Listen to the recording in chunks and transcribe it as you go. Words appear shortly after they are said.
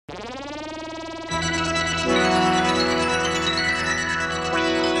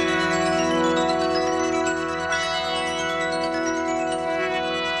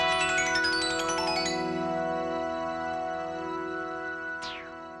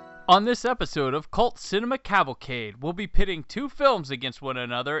On this episode of Cult Cinema Cavalcade, we'll be pitting two films against one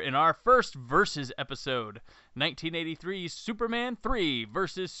another in our first Versus episode. 1983's Superman 3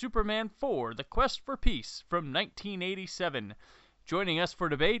 versus Superman 4, The Quest for Peace from 1987. Joining us for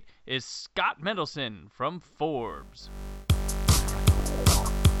debate is Scott Mendelson from Forbes.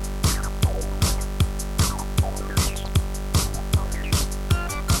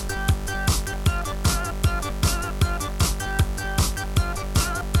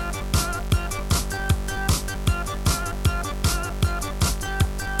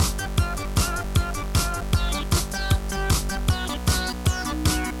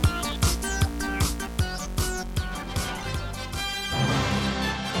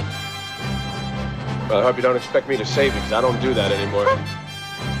 Well, I hope you don't expect me to save you, because I don't do that anymore. The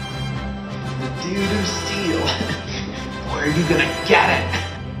dude of steel. Where are you gonna get it?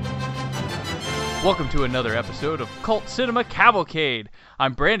 Welcome to another episode of Cult Cinema Cavalcade.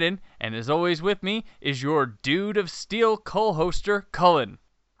 I'm Brandon, and as always with me is your dude of steel co-hoster, Cullen.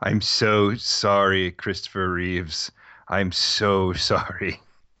 I'm so sorry, Christopher Reeves. I'm so sorry.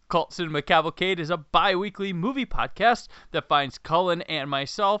 Cult Cinema Cavalcade is a bi-weekly movie podcast that finds Cullen and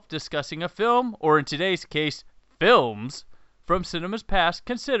myself discussing a film, or in today's case, films, from cinema's past,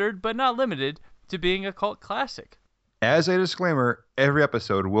 considered but not limited to being a cult classic. As a disclaimer, every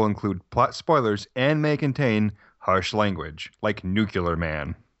episode will include plot spoilers and may contain harsh language, like Nuclear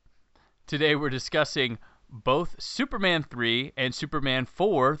Man. Today we're discussing both Superman 3 and Superman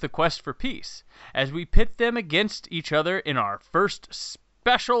 4, The Quest for Peace, as we pit them against each other in our first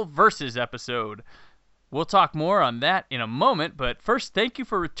special Versus episode. We'll talk more on that in a moment, but first, thank you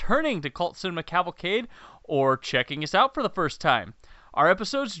for returning to Cult Cinema Cavalcade or checking us out for the first time. Our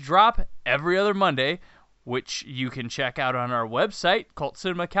episodes drop every other Monday, which you can check out on our website,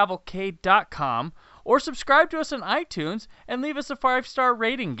 cultcinemacavalcade.com, or subscribe to us on iTunes and leave us a 5-star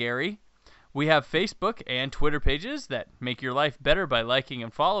rating, Gary. We have Facebook and Twitter pages that make your life better by liking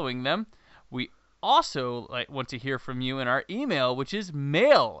and following them. We also want to hear from you in our email, which is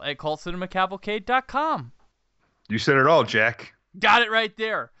mail@cultcinemacavalcade.com. You said it all, Jack. Got it right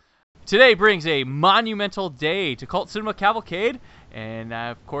there. Today brings a monumental day to Cult Cinema Cavalcade, and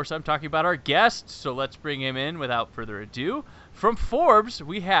of course I'm talking about our guest, so let's bring him in without further ado. From Forbes,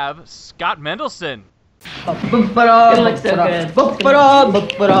 we have Scott Mendelson. It looks so good.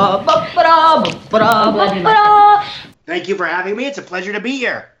 Thank you for having me. It's a pleasure to be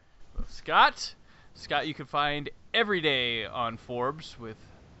here. Scott, you can find every day on Forbes with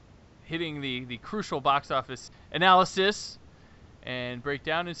hitting the crucial box office analysis and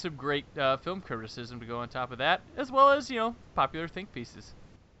breakdown and some great film criticism to go on top of that, as well as, popular think pieces.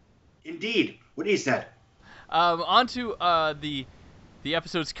 Indeed. What he said. On to the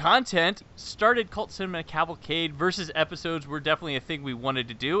episode's content. Started Cult Cinema Cavalcade versus episodes were definitely a thing we wanted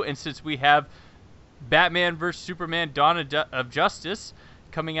to do, and since we have Batman vs. Superman Dawn of Justice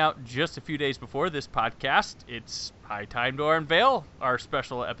coming out just a few days before this podcast, it's high time to unveil our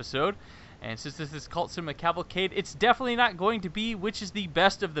special episode. And since this is Cult Cinema Cavalcade, it's definitely not going to be which is the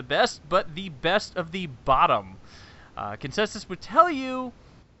best of the best, but the best of the bottom. Consensus would tell you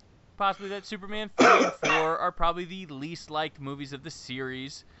possibly that Superman 3 and 4 are probably the least liked movies of the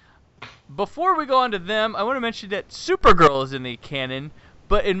series. Before we go on to them, I want to mention that Supergirl is in the canon,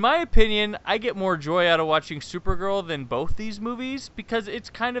 but in my opinion, I get more joy out of watching Supergirl than both these movies because it's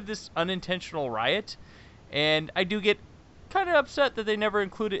kind of this unintentional riot, and I do get kind of upset that they never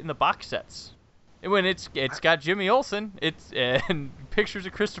include it in the box sets. And when it's got Jimmy Olsen, and pictures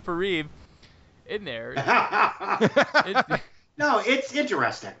of Christopher Reeve in there. No, it's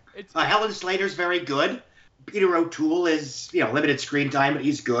interesting. Helen Slater's very good. Peter O'Toole is, limited screen time, but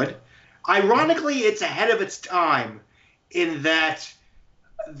he's good. Ironically, it's ahead of its time in that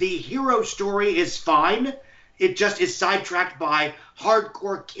the hero story is fine. It just is sidetracked by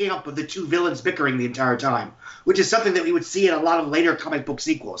hardcore camp of the two villains bickering the entire time, which is something that we would see in a lot of later comic book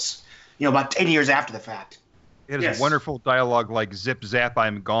sequels, about 10 years after the fact. It has wonderful dialogue like, "Zip zap,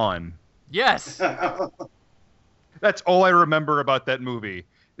 I'm gone." Yes. That's all I remember about that movie.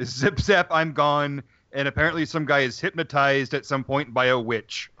 Is "Zip zap, I'm gone," and apparently some guy is hypnotized at some point by a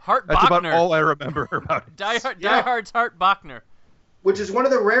witch. Hart That's Bachner. about all I remember about it. Die Hard's Hart Bachner. Which is one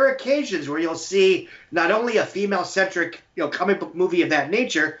of the rare occasions where you'll see not only a female-centric, comic book movie of that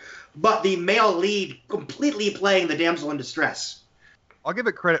nature, but the male lead completely playing the damsel in distress. I'll give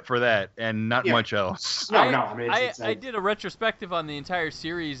it credit for that, and not much else. I did a retrospective on the entire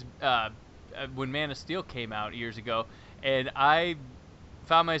series when Man of Steel came out years ago, and I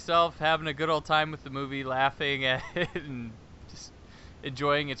found myself having a good old time with the movie, laughing at it and just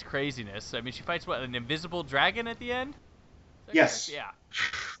enjoying its craziness. I mean, she fights, an invisible dragon at the end? Yes. Yeah.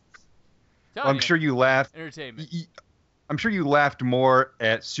 I'm sure you laughed. Entertainment. I'm sure you laughed more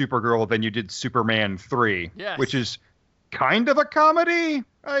at Supergirl than you did Superman 3, yes. which is kind of a comedy,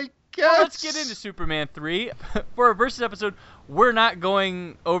 I guess. Well, let's get into Superman 3. For our Versus episode, we're not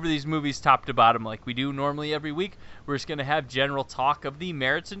going over these movies top to bottom like we do normally every week. We're just going to have general talk of the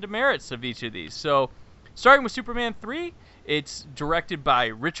merits and demerits of each of these. So, starting with Superman 3, it's directed by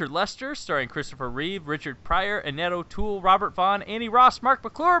Richard Lester, starring Christopher Reeve, Richard Pryor, Annette O'Toole, Robert Vaughn, Annie Ross, Mark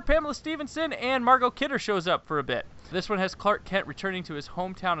McClure, Pamela Stevenson, and Margot Kidder shows up for a bit. This one has Clark Kent returning to his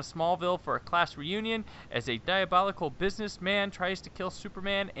hometown of Smallville for a class reunion as a diabolical businessman tries to kill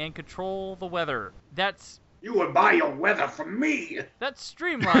Superman and control the weather. You would buy your weather from me. That's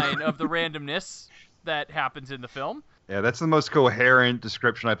streamline of the randomness that happens in the film. Yeah, that's the most coherent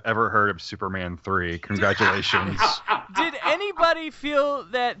description I've ever heard of Superman 3. Congratulations. Did anybody feel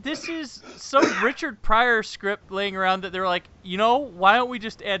that this is some Richard Pryor script laying around that they're like, why don't we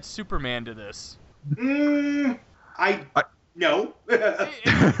just add Superman to this? No.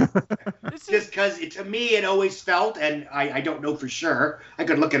 Just because to me it always felt, and I don't know for sure, I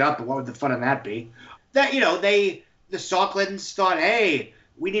could look it up, but what would the fun of that be? That, the Salklands thought, hey,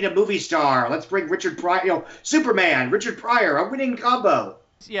 we need a movie star. Let's bring Richard Pryor, Superman, Richard Pryor, a winning combo.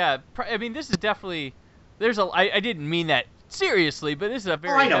 Yeah, I mean, this is definitely, I didn't mean that seriously, but this is a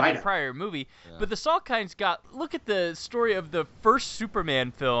very Pryor movie. Yeah. But the Salkinds look at the story of the first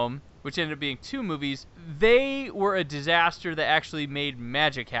Superman film, which ended up being 2 movies. They were a disaster that actually made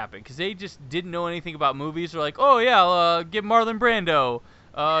magic happen, because they just didn't know anything about movies. They're like, oh yeah, get Marlon Brando,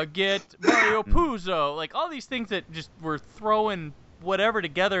 get Mario Puzo, like all these things that just were throwing whatever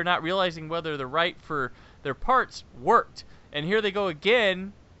together, not realizing whether they're right for their parts, worked. And here they go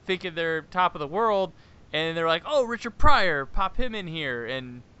again, thinking they're top of the world, and they're like, oh, Richard Pryor, pop him in here.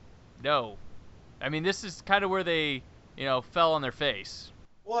 And no. I mean, this is kind of where they, fell on their face.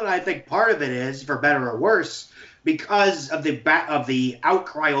 Well, and I think part of it is, for better or worse, because of the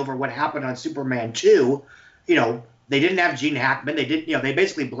outcry over what happened on Superman 2, they didn't have Gene Hackman. They didn't, they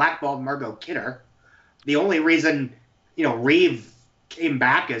basically blackballed Margot Kidder. The only reason, Reeve came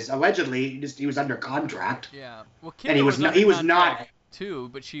back is allegedly he was under contract. Yeah. Well, Kidder and he was not too,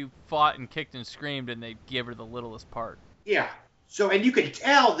 but she fought and kicked and screamed, and they gave her the littlest part. Yeah. So, and you could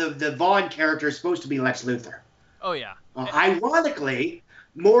tell the Vaughn character is supposed to be Lex Luthor. Oh yeah. Ironically,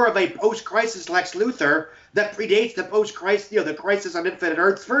 more of a post-crisis Lex Luthor that predates the post-crisis, the Crisis on Infinite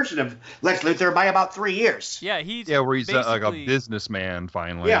Earths version of Lex Luthor by about 3 years. Yeah, where he's like a businessman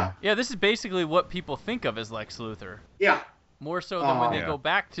finally. Yeah. Yeah, this is basically what people think of as Lex Luthor. Yeah. More so than when they go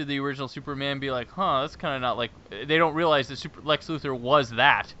back to the original Superman and be like, that's kind of not like... They don't realize that Lex Luthor was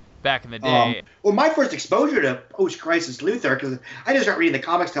that back in the day. Well, my first exposure to post-crisis Luthor, because I just started reading the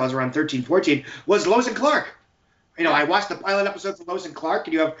comics till I was around 13, 14, was Lois and Clark. I watched the pilot episode for Lois and Clark,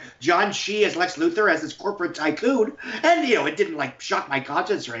 and you have John Shee as Lex Luthor, as this corporate tycoon, and, it didn't, shock my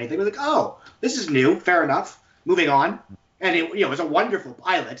conscience or anything. It was like, oh, this is new, fair enough, moving on. And, it was a wonderful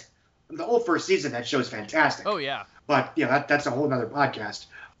pilot. The whole first season, that show's fantastic. Oh, yeah. But, that's a whole other podcast.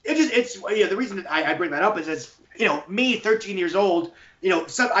 The reason that I bring that up is, me, 13 years old,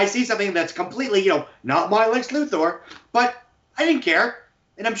 I see something that's completely, not my Lex Luthor, but I didn't care.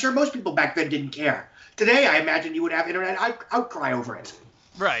 And I'm sure most people back then didn't care. Today, I imagine you would have internet outcry over it.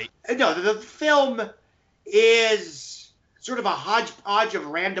 Right. No, the film is sort of a hodgepodge of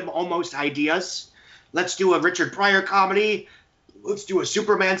random almost ideas. Let's do a Richard Pryor comedy. Let's do a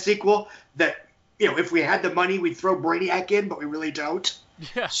Superman sequel that, if we had the money, we'd throw Brainiac in, but we really don't.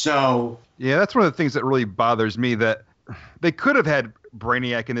 Yeah. So. Yeah, that's one of the things that really bothers me, that they could have had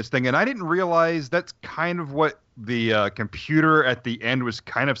Brainiac in this thing, and I didn't realize that's kind of what the computer at the end was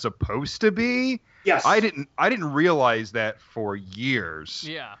kind of supposed to be. Yes. I didn't realize that for years.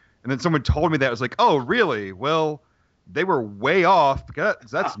 Yeah. And then someone told me that. I was like, oh, really? Well, they were way off, because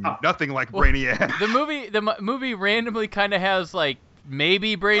that's nothing like Brainiac. The movie randomly kind of has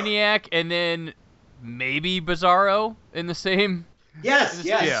maybe Brainiac and then maybe Bizarro in the same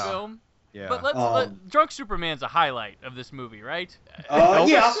film. Yeah. But Drunk Superman's a highlight of this movie, right?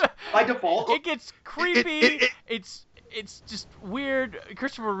 Yeah, by default. It gets creepy. It's just weird.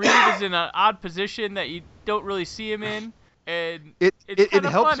 Christopher Reeve is in an odd position that you don't really see him in, and it's kind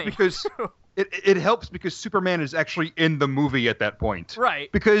of helps funny. because it helps because Superman is actually in the movie at that point.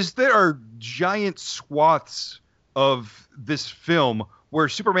 Right. Because there are giant swaths of this film where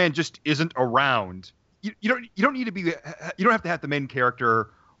Superman just isn't around. You don't need to be. You don't have to have the main character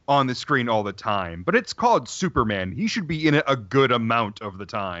on the screen all the time, but it's called Superman. He should be in it a good amount of the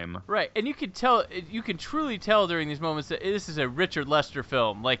time. Right, and you can truly tell during these moments that this is a Richard Lester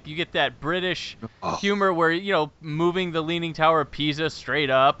film. Like, you get that British humor where, moving the Leaning Tower of Pisa straight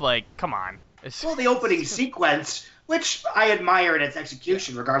up. Like, come on. Well, the opening sequence, which I admire in its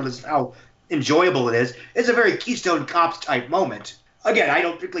execution, regardless of how enjoyable it is a very Keystone Cops type moment. Again, I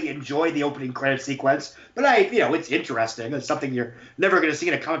don't particularly enjoy the opening credit sequence, but it's interesting. It's something you're never going to see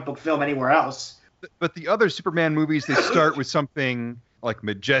in a comic book film anywhere else. But the other Superman movies, they start with something like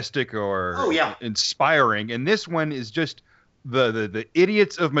majestic or inspiring, and this one is just the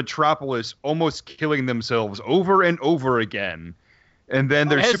idiots of Metropolis almost killing themselves over and over again. And then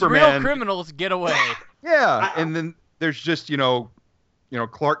there's Superman. Real criminals get away. Yeah, and then there's just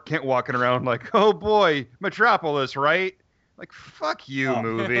Clark Kent walking around like, oh boy, Metropolis, right? Like, fuck you,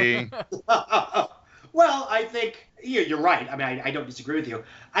 movie. Well, I think you're right. I mean, I don't disagree with you.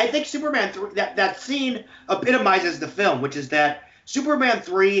 I think Superman 3, that scene epitomizes the film, which is that Superman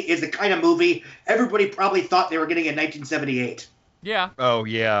 3 is the kind of movie everybody probably thought they were getting in 1978. Yeah. Oh,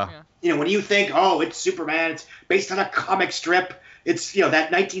 yeah. When you think, it's Superman, it's based on a comic strip, it's,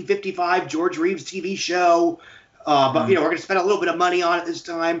 that 1955 George Reeves TV show, but, we're going to spend a little bit of money on it this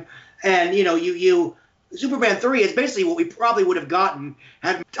time. And, Superman 3 is basically what we probably would have gotten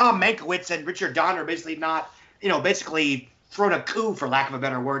had Tom Mankiewicz and Richard Donner basically not, basically thrown a coup, for lack of a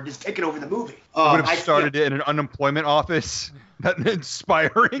better word, just taken over the movie. Would have started it in an unemployment office. That's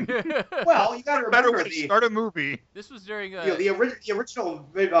inspiring. Well, you got to remember start a movie. This was during the original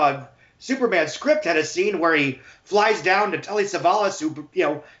Superman script had a scene where he flies down to Telly Savalas, who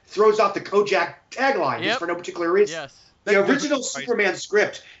throws out the Kojak tagline just for no particular reason. Yes. The original Superman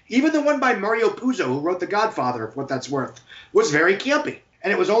script, even the one by Mario Puzo, who wrote The Godfather, for what that's worth, was very campy.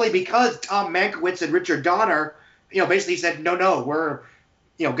 And it was only because Tom Mankiewicz and Richard Donner, basically said, no, we're,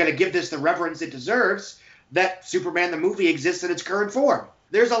 going to give this the reverence it deserves, that Superman the movie exists in its current form.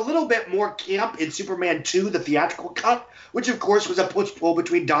 There's a little bit more camp in Superman 2, the theatrical cut, which, of course, was a push-pull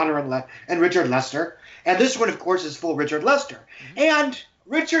between Donner and Richard Lester. And this one, of course, is full Richard Lester. Mm-hmm. And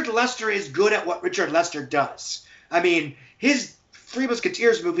Richard Lester is good at what Richard Lester does. I mean, his Three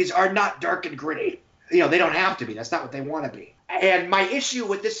Musketeers movies are not dark and gritty. They don't have to be. That's not what they want to be. And my issue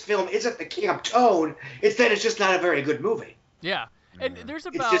with this film isn't the camp tone. It's that it's just not a very good movie. Yeah. And there's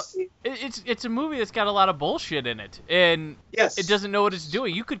it's a movie that's got a lot of bullshit in it, and it doesn't know what it's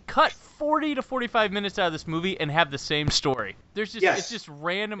doing. You could cut 40 to 45 minutes out of this movie and have the same story. There's just it's just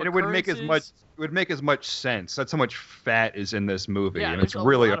random. And it would make as much sense. That's how much fat is in this movie, and it's a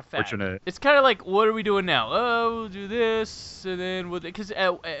really lot of unfortunate. Fat. It's kind of like, what are we doing now? Oh, we'll do this, and then because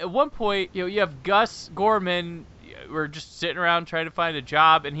at one point you have Gus Gorman. We're just sitting around trying to find a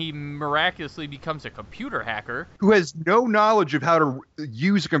job, and he miraculously becomes a computer hacker. Who has no knowledge of how to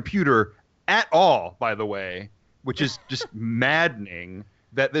use a computer at all, by the way, which is just maddening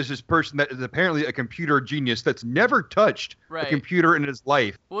that there's this person that is apparently a computer genius that's never touched a computer in his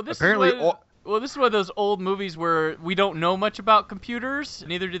life. Well, this is one of those old movies where we don't know much about computers,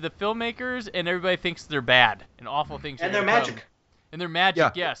 neither do the filmmakers, and everybody thinks they're bad and awful things. And they're magic. And they're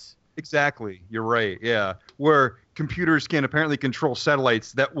magic, yes. Exactly. You're right. Yeah. Where computers can apparently control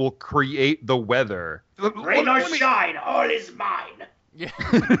satellites that will create the weather. Rain or shine, all is mine. Yeah.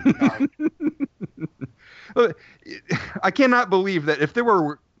 I cannot believe that if there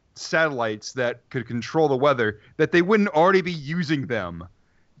were satellites that could control the weather, that they wouldn't already be using them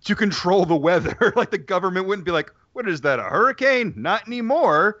to control the weather. Like the government wouldn't be like, what is that, a hurricane? Not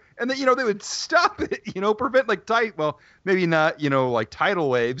anymore. And then, they would stop it, prevent maybe not, like tidal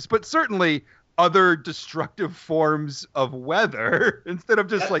waves, but certainly other destructive forms of weather instead of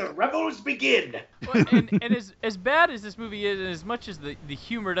just the rebels begin. Well, and as bad as this movie is, and as much as the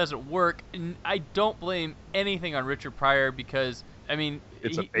humor doesn't work, and I don't blame anything on Richard Pryor because, I mean,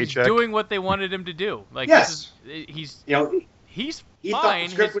 he's doing what they wanted him to do. Like, he's he fine. Thought the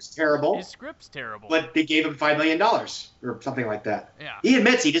script was terrible. His script's terrible. But they gave him $5 million or something like that. Yeah. He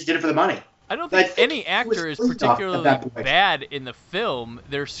admits he just did it for the money. I don't think any actor is particularly bad in the film.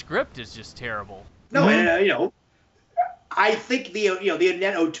 Their script is just terrible. No, I think the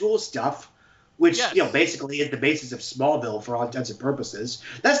Annette O'Toole stuff, which basically is the basis of Smallville for all intents and purposes,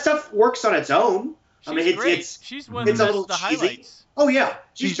 that stuff works on its own. She's one of the highlights. Oh yeah,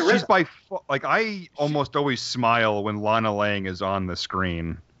 she's terrific. I almost always smile when Lana Lang is on the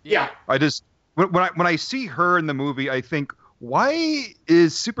screen. Yeah. I just when I see her in the movie, I think, why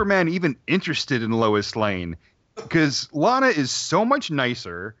is Superman even interested in Lois Lane? Because Lana is so much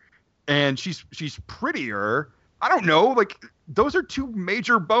nicer, and she's prettier. I don't know, those are two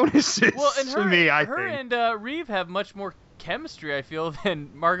major bonuses to me. Her and Reeve have much more chemistry, I feel, than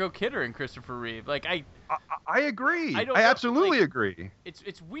Margot Kidder and Christopher Reeve. Like I agree. I absolutely agree.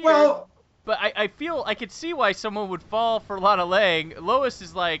 It's weird. Well, but I feel I could see why someone would fall for Lana Lang. Lois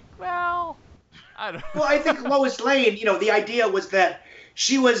is like, well, I don't know. Well, I think Lois Lane, the idea was that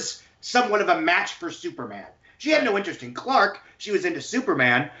she was somewhat of a match for Superman. She had no interest in Clark. She was into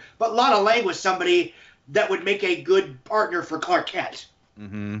Superman. But Lana Lang was somebody that would make a good partner for Clark Kent.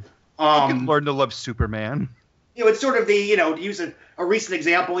 Mm-hmm. You can learn to love Superman. It's sort of the, to use a recent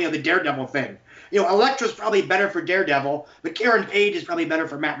example, the Daredevil thing. Elektra's probably better for Daredevil, but Karen Page is probably better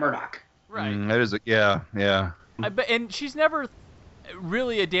for Matt Murdock. Right. That is yeah. And she's never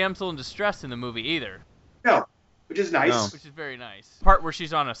really a damsel in distress in the movie either. No, which is nice. No. Which is very nice. Part where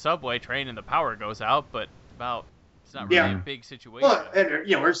she's on a subway train and the power goes out, but it's not really a big situation. Well, and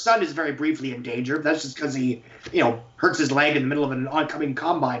her son is very briefly in danger. That's just because he, hurts his leg in the middle of an oncoming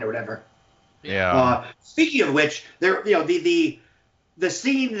combine or whatever. Yeah. Speaking of which, there, the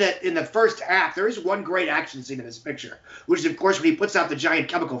scene that in the first act, there is one great action scene in this picture, which is of course when he puts out the giant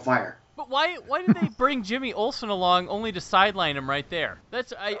chemical fire. But why did they bring Jimmy Olsen along only to sideline him right there?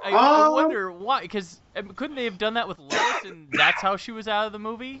 I wonder why. Because couldn't they have done that with Lois and that's how she was out of the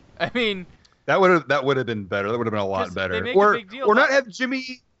movie? I mean, that would have been better. That would have been a lot better. They make a big deal or not have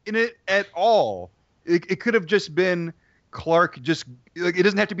Jimmy in it at all. It could have just been Clark. Just like it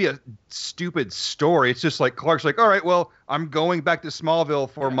doesn't have to be a stupid story. It's just like Clark's like, all right, well, I'm going back to Smallville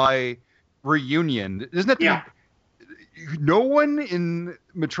for my reunion. It doesn't have to be. No one in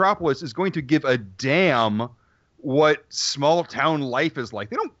Metropolis is going to give a damn what small town life is like.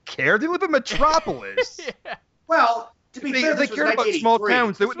 They don't care. They live in Metropolis. Yeah. Well, to be fair, they this cared was about small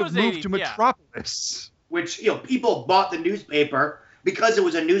towns. They wouldn't have moved 80, to Metropolis. Which, people bought the newspaper because it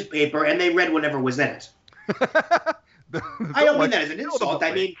was a newspaper and they read whatever was in it. I don't mean that as an insult.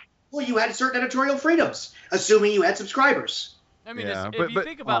 I mean, well, you had certain editorial freedoms, assuming you had subscribers. I mean, if you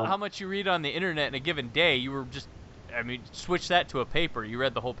think about how much you read on the internet in a given day, you were just, switch that to a paper. You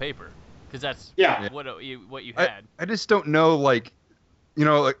read the whole paper because that's what you had. I just don't know,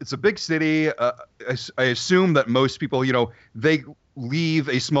 it's a big city. I assume that most people, they leave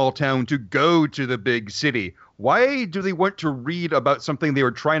a small town to go to the big city. Why do they want to read about something they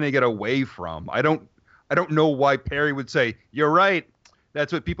were trying to get away from? I don't know why Perry would say, you're right.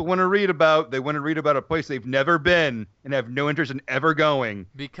 That's what people want to read about. They want to read about a place they've never been and have no interest in ever going.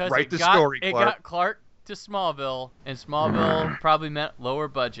 Because it got Clark to Smallville, and Smallville probably meant lower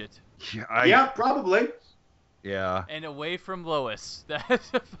budget. Yeah, probably. Yeah. And away from Lois.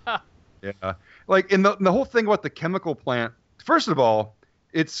 That's about... Yeah. In the whole thing about the chemical plant, first of all,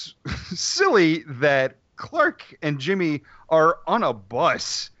 it's silly that Clark and Jimmy are on a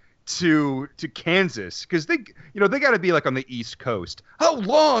bus to Kansas because they got to be on the East Coast. How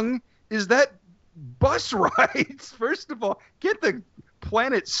long is that bus ride? First of all, get the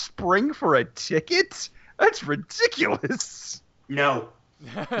Planet Spring for a ticket? That's ridiculous. No.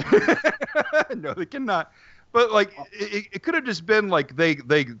 No, they cannot. But it could have just been they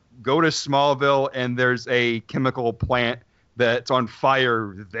go to Smallville and there's a chemical plant that's on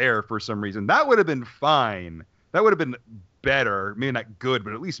fire there for some reason. That would have been fine. That would have been better. Maybe not good,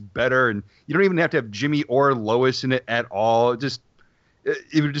 but at least better. And you don't even have to have Jimmy or Lois in it at all.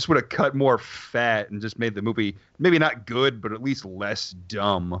 It would have cut more fat and just made the movie maybe not good, but at least less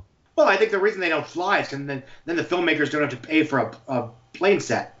dumb. Well, I think the reason they don't fly is because then the filmmakers don't have to pay for a plane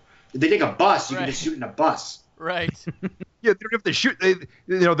set. If they take a bus, you can just shoot in a bus. Right. Yeah, they don't have to shoot.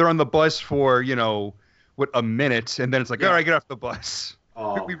 They're on the bus for a minute, and then it's like, all right, get off the bus.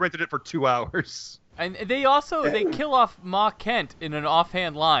 Oh. We rented it for 2 hours. And they kill off Ma Kent in an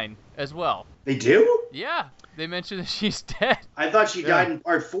offhand line as well. They do? Yeah, they mention that she's dead. I thought she died in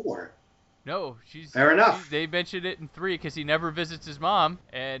part 4. No, she's... Fair enough. They mentioned it in 3 because he never visits his mom,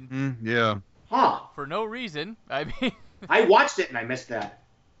 and... yeah. Huh. For no reason. I mean... I watched it and I missed that.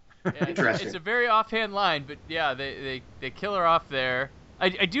 Yeah, Interesting. It's a very offhand line, but yeah, they kill her off there. I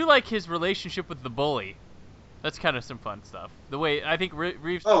do like his relationship with the bully. That's kind of some fun stuff. The way, I think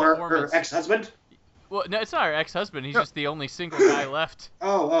Reeves' performance... her ex-husband? Well, no, it's not her ex-husband. He's just the only single guy left.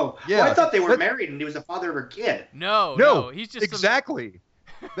 Oh. Yeah. Well, I thought they were married and he was the father of her kid. No, he's just exactly.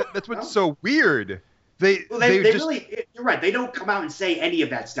 That's what's so weird. They really, you're right. They don't come out and say any of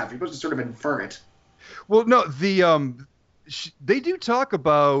that stuff. You're supposed to sort of infer it. Well, no, they do talk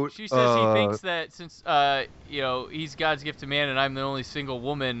about... She says he thinks that since, he's God's gift to man and I'm the only single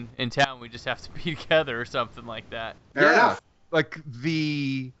woman in town, we just have to be together or something like that. Fair enough.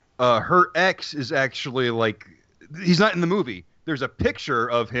 Her ex is actually, he's not in the movie. There's a picture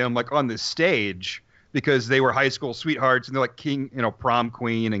of him, on the stage because they were high school sweethearts and they're king, prom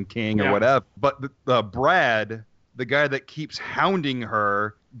queen and king or whatever. But Brad, the guy that keeps hounding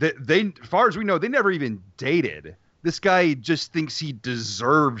her, that they, as far as we know, they never even dated. This guy just thinks he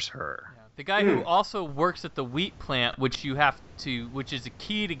deserves her. Yeah. The guy who also works at the wheat plant, which is a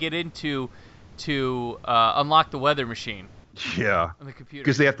key to get into to unlock the weather machine. Yeah. On the computer.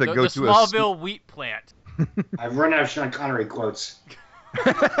 Because they have to go the to Smallville wheat plant. I've run out of Sean Connery quotes.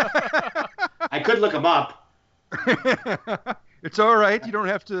 I could look them up. It's all right. You don't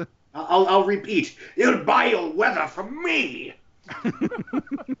have to. I'll repeat. You'll buy your weather from me.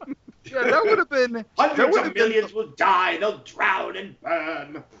 Yeah, that would have been. Hundreds of millions will die. They'll drown and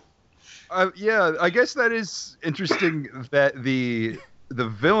burn. Yeah, I guess that is interesting that the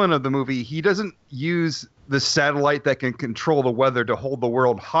villain of the movie, he doesn't use the satellite that can control the weather to hold the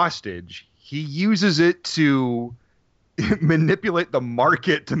world hostage. He uses it to manipulate the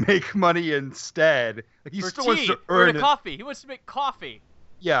market to make money instead. Like he still wants to earn coffee. He wants to make coffee.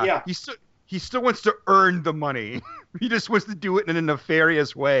 Yeah. He still wants to earn the money. He just wants to do it in a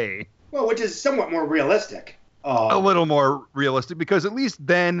nefarious way. Well, which is somewhat more realistic. A little more realistic, because at least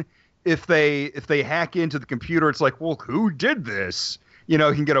then, if they hack into the computer, it's like, well, who did this? You know,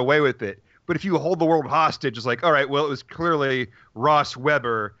 he can get away with it. But if you hold the world hostage, it's like, all right, well, it was clearly Ross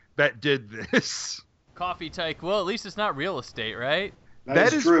Weber that did this. Coffee tyke. Well, at least it's not real estate, right?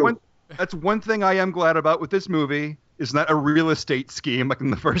 That is true. That's one thing I am glad about with this movie. It's not a real estate scheme like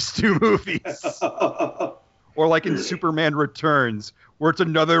in the first two movies. Or like in Superman Returns, where it's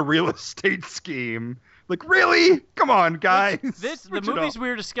another real estate scheme. Like, really? Come on, guys. The movies we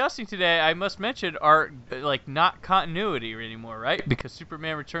were discussing today, I must mention, are like not continuity anymore, right? Because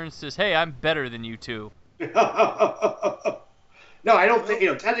Superman Returns says, hey, I'm better than you two. No, I don't think,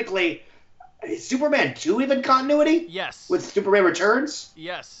 technically, is Superman 2 even continuity? Yes. With Superman Returns?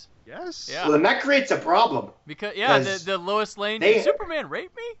 Yes. Yes. Yeah. Well, then that creates a problem. Because, the Lois Lane, did Superman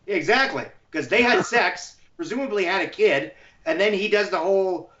rape me? Exactly. Because they had sex, presumably had a kid, and then he does the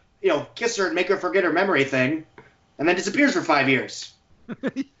whole, kiss her and make her forget her memory thing, and then disappears for 5 years.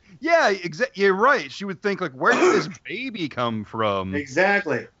 Yeah, you're right. She would think, like, where did this baby come from?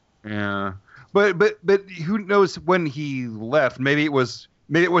 Exactly. Yeah. But who knows when he left? Maybe it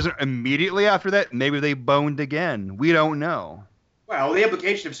wasn't immediately after that. Maybe they boned again. We don't know. Well, the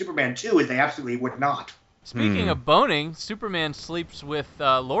implication of Superman 2 is they absolutely would not. Speaking of boning, Superman sleeps with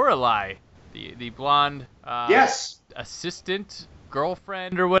Lorelei, the blonde assistant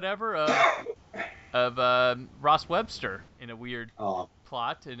girlfriend or whatever of Ross Webster in a weird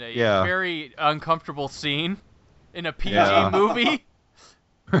plot in a very uncomfortable scene in a PG movie.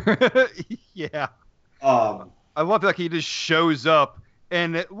 Yeah. I love that he just shows up,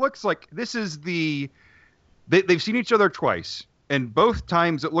 and it looks like this is they've seen each other twice, and both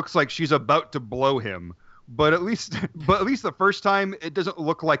times it looks like she's about to blow him. But at least the first time it doesn't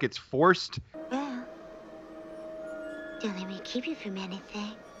look like it's forced. Well, don't let me keep you from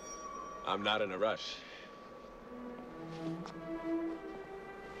anything. I'm not in a rush.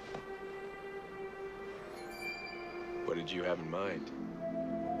 What did you have in mind?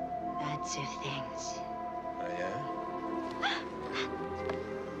 Lots of things. Oh, yeah?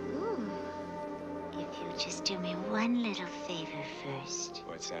 Ooh. If you just do me one little favor first.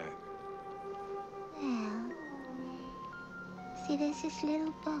 What's that? Well, see, there's this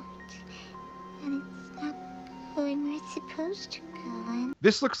little boat, and it's not going where it's supposed to go. And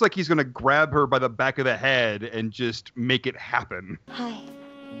This looks like he's going to grab her by the back of the head and just make it happen. hi.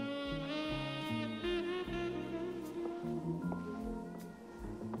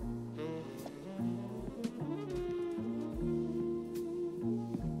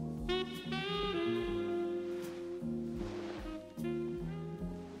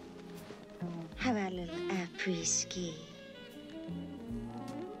 How about a little après-ski?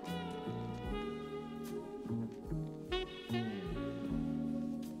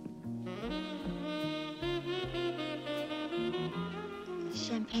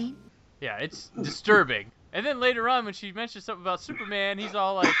 Champagne? Yeah, it's disturbing. And then later on, when she mentions something about Superman, he's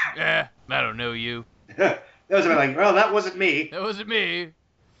all like, I don't know you. That was like, well, that wasn't me. That wasn't me.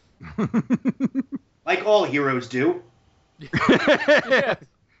 Like all heroes do. Yeah.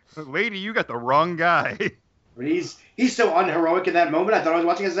 Lady, you got the wrong guy. But he's so unheroic in that moment, I thought I was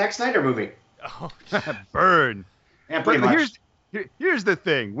watching a Zack Snyder movie. Oh, Burn. Yeah, pretty much. Here's the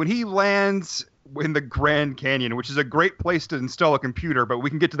thing. When he lands in the Grand Canyon, which is a great place to install a computer, but we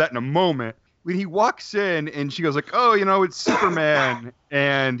can get to that in a moment. When he walks in and she goes like, oh, it's Superman.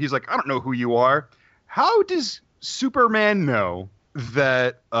 And he's like, I don't know who you are. How does Superman know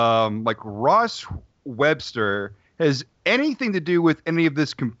that Ross Webster has anything to do with any of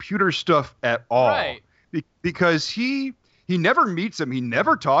this computer stuff at all? Right. Because he He never meets him. He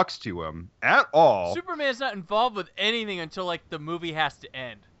never talks to him at all. Superman's not involved with anything until like the movie has to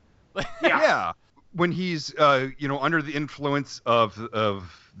end. Yeah. When he's under the influence of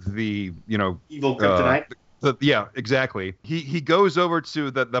the evil kryptonite. Yeah, exactly. He goes over to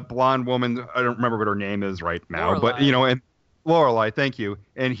the blonde woman. I don't remember what her name is right now, Lorelei. but and Lorelei, thank you.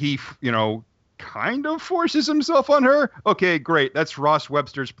 And he kind of forces himself on her. Okay, great. That's Ross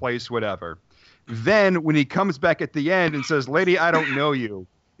Webster's place, whatever. Then when he comes back at the end and says, "Lady, I don't know you."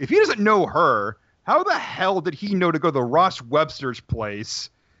 If he doesn't know her, how the hell did he know to go to Ross Webster's place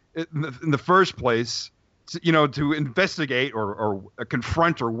in the first place? To investigate or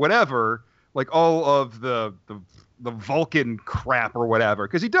confront or whatever. Like all of the Vulcan crap or whatever,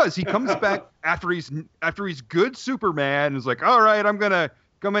 because he does. He comes back after he's good Superman and is like, all right, I'm gonna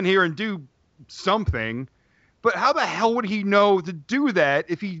come in here and do something. But how the hell would he know to do that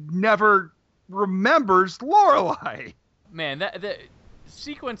if he never remembers Lorelei? Man, the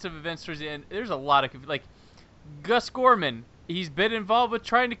sequence of events towards the end, there's a lot of like Gus Gorman. He's been involved with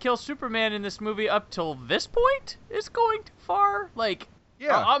trying to kill Superman in this movie up till this point. Is going too far. Like.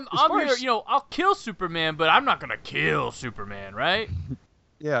 Yeah, I'm here, I'll kill Superman, but I'm not going to kill Superman, right?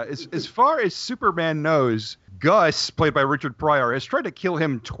 Yeah, as far as Superman knows, Gus, played by Richard Pryor, has tried to kill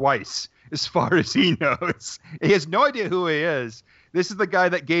him twice, as far as he knows. He has no idea who he is. This is the guy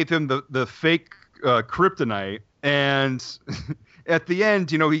that gave him the fake kryptonite, and at the end,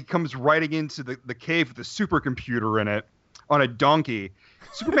 he comes riding into the cave with a supercomputer in it on a donkey.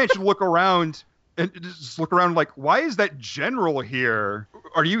 Superman should look around and just look around like, why is that general here?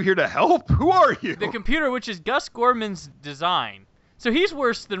 Are you here to help? Who are you? The computer, which is Gus Gorman's design. So he's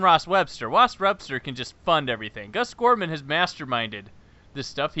worse than Ross Webster. Ross Webster can just fund everything. Gus Gorman has masterminded this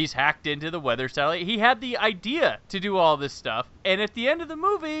stuff. He's hacked into the weather satellite. He had the idea to do all this stuff. And at the end of the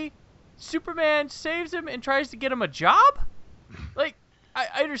movie, Superman saves him and tries to get him a job? Like, I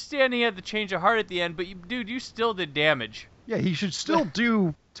understand he had the change of heart at the end, but you still did damage. Yeah, he should still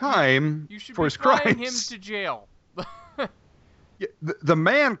do time for his crimes. You should be flying him to jail. Yeah, the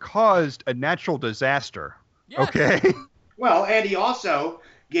man caused a natural disaster. Yes. Okay? Well, and he also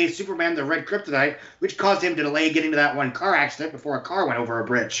gave Superman the red kryptonite, which caused him to delay getting to that one car accident before a car went over a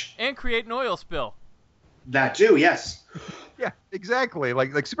bridge. And create an oil spill. That too, yes. Yeah, exactly.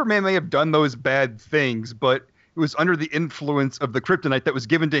 Like Superman may have done those bad things, but it was under the influence of the kryptonite that was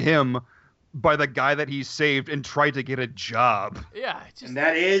given to him by the guy that he saved and tried to get a job. Yeah. And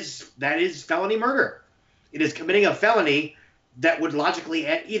that is felony murder. It is committing a felony that would logically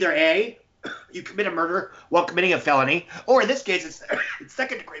either A, you commit a murder while committing a felony, or in this case, it's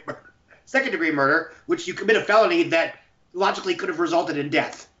second-degree murder. Second-degree murder, which you commit a felony that logically could have resulted in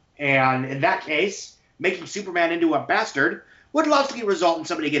death. And in that case, making Superman into a bastard would logically result in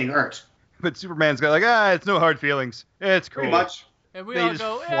somebody getting hurt. But Superman's got like, it's no hard feelings. It's cool. Pretty much. And we Then all he just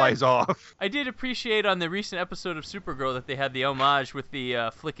go, flies off. I did appreciate on the recent episode of Supergirl that they had the homage with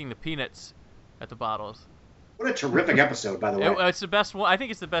the flicking the peanuts at the bottles. What a terrific episode, by the way. It's the best one. I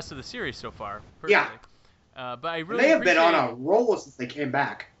think it's the best of the series so far. Yeah. But I really they have been on a roll since they came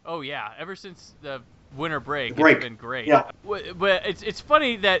back. Oh yeah, ever since the winter break, it's been great. Yeah. But it's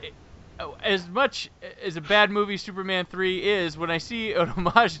funny that as much as a bad movie Superman 3 is, when I see an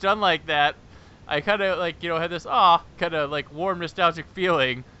homage done like that, I kind of had this kind of like warm nostalgic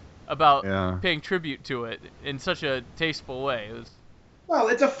feeling about paying tribute to it in such a tasteful way. It was. Well,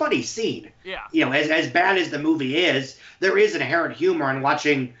 it's a funny scene. Yeah. As bad as the movie is, there is inherent humor in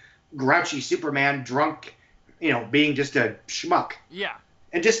watching grouchy Superman drunk, being just a schmuck. Yeah.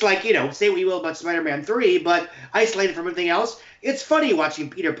 And just like, say what you will about Spider-Man 3, but isolated from everything else, it's funny watching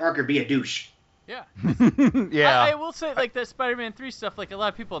Peter Parker be a douche. Yeah. Yeah. I will say, like, that Spider-Man 3 stuff, like, a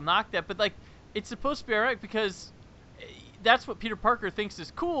lot of people knock that, but, like, it's supposed to be alright because that's what Peter Parker thinks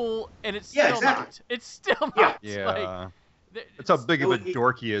is cool, and it's still not. It's still not. Yeah. Like, that's how big of a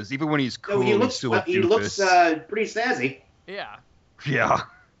dork he is. Even when he's cool, he looks, he's still a doofus. He looks pretty snazzy. Yeah. Yeah,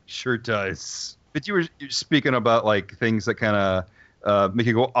 sure does. But you're speaking about, like, things that kind of make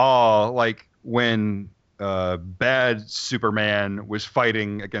you go, like when bad Superman was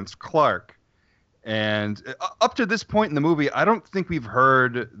fighting against Clark. And up to this point in the movie, I don't think we've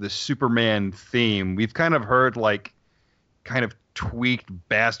heard the Superman theme. We've kind of heard, like, kind of tweaked,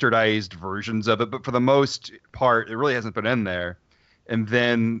 bastardized versions of it, but for the most part, it really hasn't been in there. And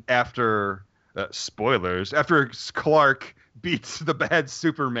then after, spoilers, after Clark beats the bad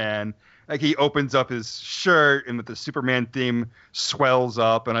Superman, like, he opens up his shirt and the Superman theme swells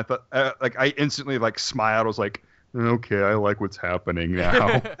up, and I thought, I instantly, like, smiled. I was like, okay, I like what's happening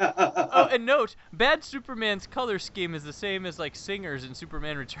now. Oh, and note, bad Superman's color scheme is the same as, like, Singer's in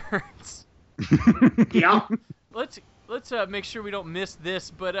Superman Returns. Yeah. Let's let's make sure we don't miss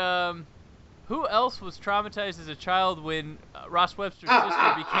this. But who else was traumatized as a child when Ross Webster's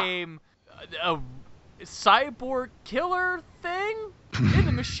sister became a cyborg killer thing in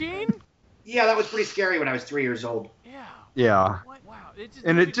the machine? Yeah, that was pretty scary when I was 3 years old. Yeah. Yeah. What? Wow.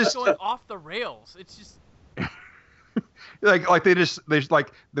 It just going off the rails. It's just like they just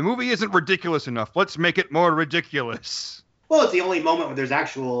like the movie isn't ridiculous enough. Let's make it more ridiculous. Well, it's the only moment where there's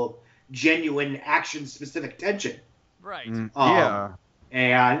actual, genuine, action-specific tension. right. Yeah.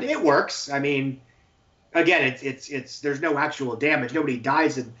 And it works. I mean, again, it's there's no actual damage. Nobody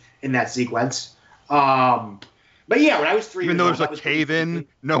dies in that sequence. But yeah, when I was 3 Even years old, though there's a cave in,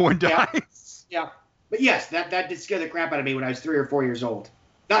 no one dies. Yeah. But yes, that did scare the crap out of me when I was 3 or 4 years old.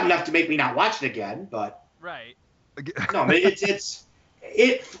 Not enough to make me not watch it again, but Right. no, but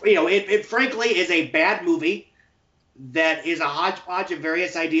it frankly is a bad movie that is a hodgepodge of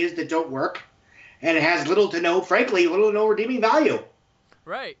various ideas that don't work, and it has little to no redeeming value.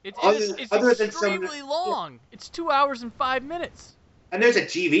 Right. It's Other than extremely long. It's 2 hours and 5 minutes. And there's a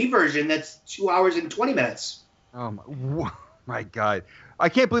TV version that's 2 hours and 20 minutes. Oh my God. I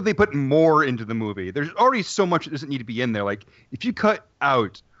can't believe they put more into the movie. There's already so much that doesn't need to be in there. Like, if you cut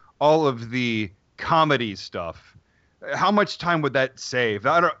out all of the comedy stuff, how much time would that save?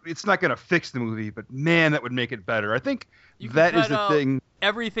 It's not going to fix the movie, but man, that would make it better. I think that is the thing.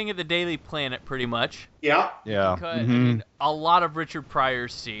 Everything at the Daily Planet, pretty much. Yeah. Yeah. Cut, I mean, a lot of Richard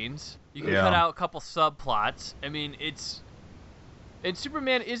Pryor's scenes. You can Yeah. cut out a couple subplots. I mean, and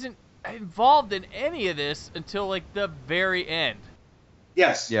Superman isn't involved in any of this until like the very end.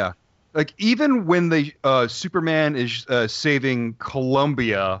 Yes. Yeah. Like, even when Superman is saving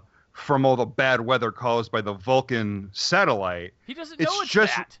Columbia from all the bad weather caused by the Vulcan satellite. He doesn't know it's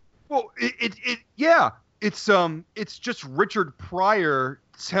just that. Well, it's just Richard Pryor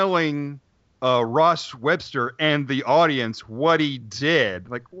telling Ross Webster and the audience what he did.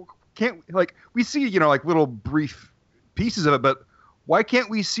 Like, we see, like little brief pieces of it, but why can't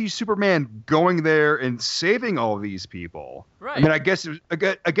we see Superman going there and saving all these people? Right. I mean, I guess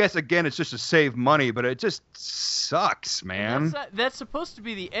again, it's just to save money, but it just sucks, man. That's supposed to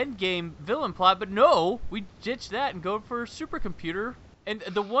be the end game villain plot, but no, we ditch that and go for supercomputer. And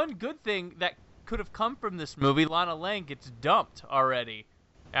the one good thing that could have come from this movie, Lana Lang gets dumped already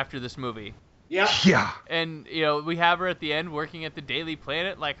after this movie. Yeah. Yeah. And we have her at the end working at the Daily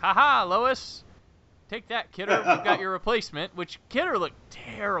Planet, like, haha, Lois. Take that, Kidder. We've got your replacement. Which Kidder looked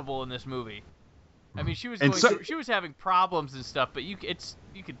terrible in this movie. I mean, she was she was having problems and stuff, but you could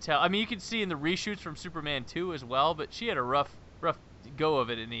tell. I mean, you could see in the reshoots from Superman 2 as well. But she had a rough go of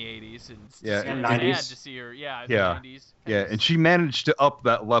it in the 80s, and Yeah, and sad 90s. to see her. Yeah, in Yeah. the 90s. Yeah, and she managed to up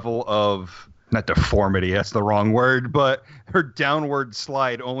that level of, not deformity, that's the wrong word, but her downward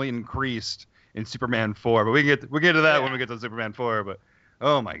slide only increased in Superman 4. But we can get to that when we get to Superman 4. But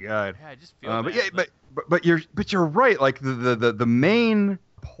oh my God. Yeah, I just feel bad, but you're right. Like the main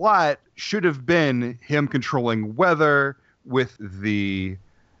plot should have been him controlling weather with the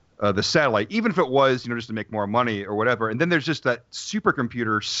satellite, even if it was just to make more money or whatever. And then there's just that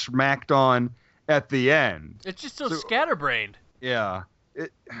supercomputer smacked on at the end. It's just so scatterbrained. Yeah.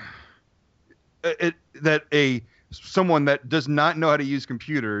 Someone that does not know how to use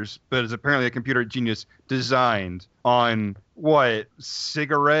computers, but is apparently a computer genius, designed on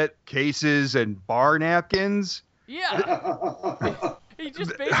cigarette cases and bar napkins. Yeah. He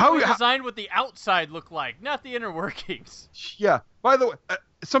just basically designed what the outside looked like, not the inner workings. Yeah. By the way,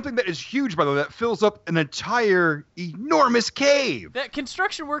 something that is huge, by the way, that fills up an entire enormous cave. That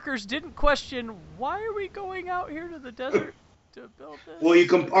construction workers didn't question, why are we going out here to the desert to build this? Well, you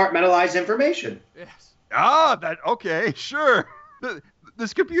compartmentalize information. Yes. Okay, sure.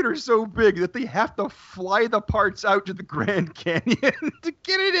 This computer is so big that they have to fly the parts out to the Grand Canyon to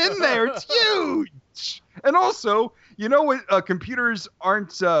get it in there. It's huge. And also, when computers aren't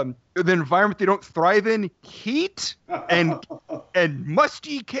the environment they don't thrive in, heat and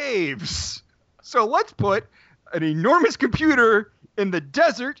musty caves. So let's put an enormous computer in the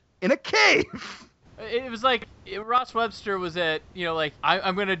desert in a cave. It was like Ross Webster was at,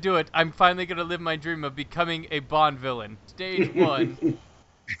 I'm going to do it. I'm finally going to live my dream of becoming a Bond villain. Stage 1.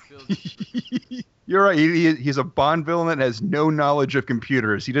 You're right. He's a Bond villain that has no knowledge of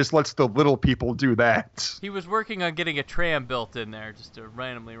computers. He just lets the little people do that. He was working on getting a tram built in there just to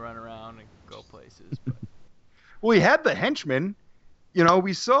randomly run around and go places. But. Well, he had the henchmen.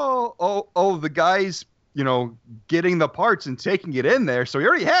 We saw all of the guys, getting the parts and taking it in there. So he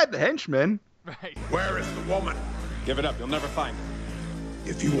already had the henchmen. Right. Where is the woman? Give it up. You'll never find her.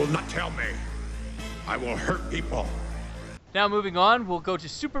 If you will not tell me, I will hurt people. Now moving on, we'll go to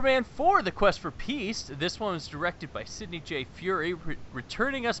Superman 4, The Quest for Peace. This one was directed by Sidney J. Furie,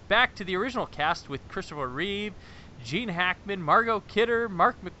 returning us back to the original cast with Christopher Reeve, Gene Hackman, Margot Kidder,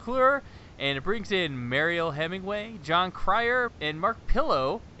 Mark McClure, and it brings in Mariel Hemingway, John Cryer, and Mark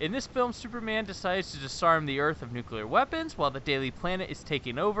Pillow. In this film, Superman decides to disarm the Earth of nuclear weapons while the Daily Planet is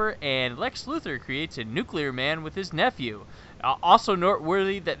taken over, and Lex Luthor creates a nuclear man with his nephew. Also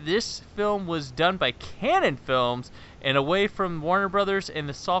noteworthy that this film was done by Cannon Films and away from Warner Brothers and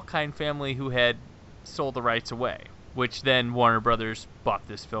the Salkind family, who had sold the rights away, which then Warner Brothers bought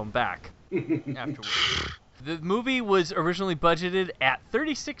this film back afterwards. The movie was originally budgeted at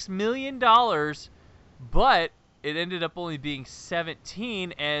 $36 million, but it ended up only being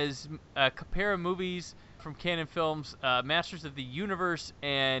 17, as Capera Movies from Cannon Films, Masters of the Universe,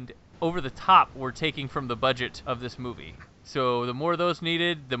 and Over the Top were taking from the budget of this movie. So the more those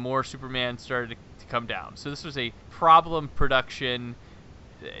needed, the more Superman started to come down. So this was a problem production.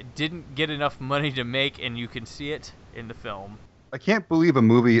 Didn't get enough money to make, and you can see it in the film. I can't believe a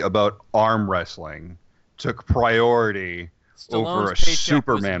movie about arm wrestling took priority over a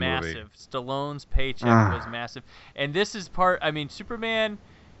Superman movie. Stallone's paycheck was massive. And this is Superman,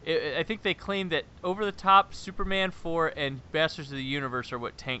 I think they claim that Over the Top, Superman 4, and Masters of the Universe are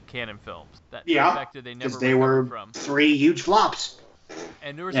what tanked Cannon Films. That factor they never because they were from. 3 huge flops.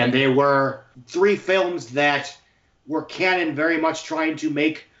 And they were 3 films that were Cannon very much trying to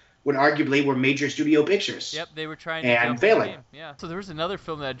make what arguably were major studio pictures. Yep, they were trying to and failing. Yeah. So there was another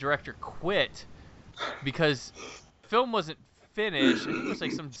film that a director quit because the film wasn't finished. I think it was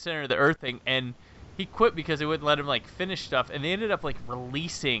like some Center of the Earth thing, and he quit because they wouldn't let him finish stuff, and they ended up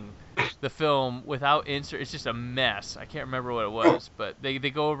releasing the film without insert. It's just a mess. I can't remember what it was, but they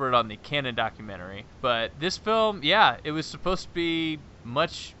go over it on the Cannon documentary. But this film, it was supposed to be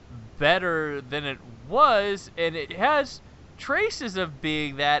much better than it was, and it has traces of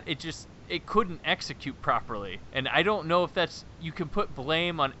being that. It couldn't execute properly, and I don't know if you can put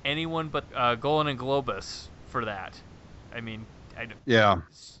blame on anyone but Golan and Globus for that. I mean,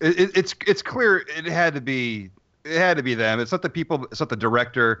 it's clear it had to be them. It's not the people. It's not the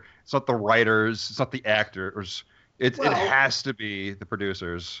director. It's not the writers. It's not the actors. It has to be the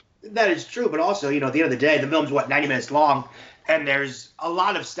producers. That is true, but also, at the end of the day, the film's 90 minutes long, and there's a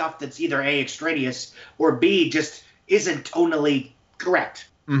lot of stuff that's either A, extraneous, or B, just isn't tonally correct.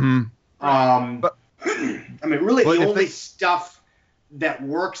 Mm-hmm. Really, the only stuff that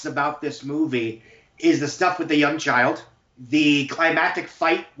works about this movie is the stuff with the young child, the climactic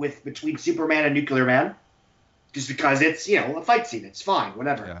fight between Superman and Nuclear Man, just because it's, a fight scene. It's fine,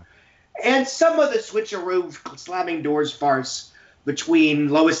 whatever. Yeah. And some of the switcheroo slamming doors farce between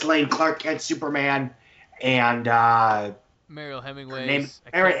Lois Lane, Clark Kent, Superman, and Mariel Hemingway. Miss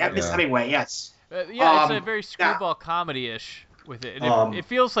Hemingway, yes. It's a very screwball comedy-ish with it. And it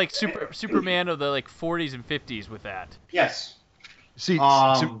feels like Superman of the 40s and 50s with that. Yes. See,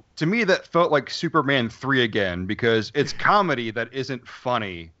 to me that felt like Superman 3 again, because it's comedy that isn't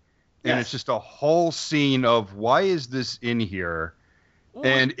funny. And it's just a whole scene of why is this in here? Ooh.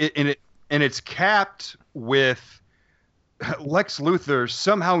 And it's capped with Lex Luthor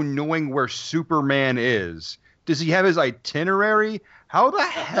somehow knowing where Superman is. Does he have his itinerary? How the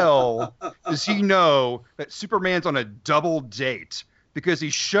hell does he know that Superman's on a double date? Because he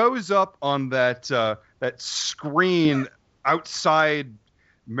shows up on that screen outside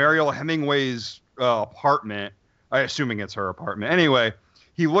Mariel Hemingway's apartment. I'm assuming it's her apartment. Anyway,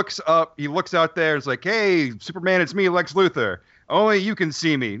 he looks up. He looks out there. It's like, hey, Superman, it's me, Lex Luthor. Only you can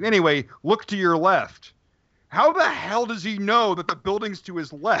see me. Anyway, look to your left. How the hell does he know that the building's to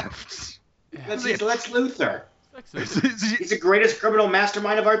his left? Because he's Lex Luthor. He's the greatest criminal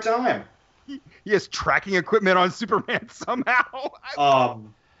mastermind of our time. He has tracking equipment on Superman somehow.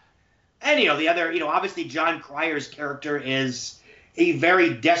 And, the other, obviously John Cryer's character is a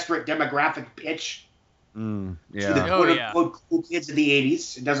very desperate demographic pitch to the quote-unquote cool kids of the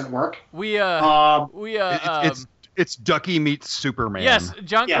 80s. It doesn't work. It's Ducky meets Superman. Yes,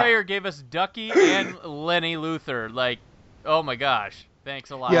 John Cryer gave us Ducky and Lenny Luthor. Oh my gosh.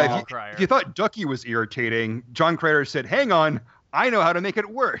 Thanks a lot, John Cryer. If you thought Ducky was irritating, John Cryer said, hang on, I know how to make it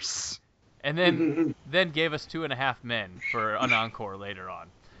worse. And then gave us 2.5 Men for an encore later on.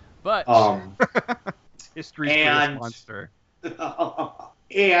 But history's greatest monster.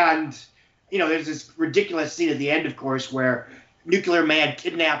 And there's this ridiculous scene at the end, of course, where Nuclear Man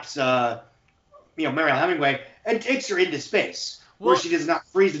kidnaps Mariel Hemingway and takes her into space, where she does not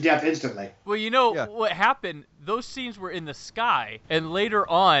freeze to death instantly. Well, what happened? Those scenes were in the sky, and later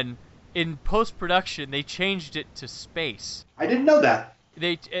on, in post-production, they changed it to space. I didn't know that.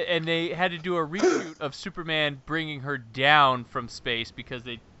 They had to do a reshoot of Superman bringing her down from space because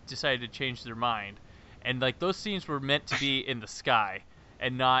they decided to change their mind, and like those scenes were meant to be in the sky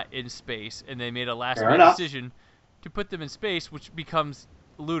and not in space, and they made a last-minute decision to put them in space, which becomes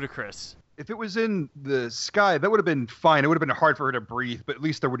ludicrous. If it was in the sky, that would have been fine. It would have been hard for her to breathe, but at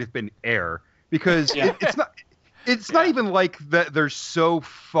least there would have been air because it's not. It's not even like that they're so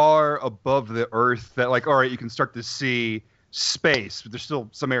far above the Earth that, like, all right, you can start to see space, but there's still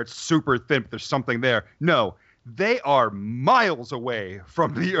some air. It's super thin, but there's something there. No, they are miles away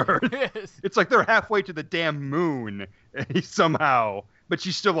from the Earth. Yes. It's like they're halfway to the damn moon somehow, but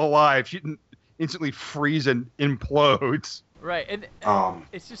she's still alive. She didn't instantly freeze and implodes. Right, and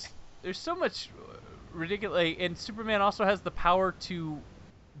it's just, there's so much ridiculous, and Superman also has the power to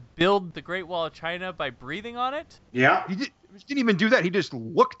build the Great Wall of China by breathing on it. Yeah. He didn't even do that. He just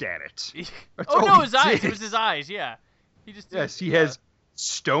looked at it. Oh no, his eyes. It was his eyes. Yeah. He just. Yes, he has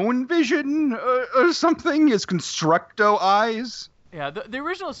stone vision or something. His constructo eyes. Yeah, the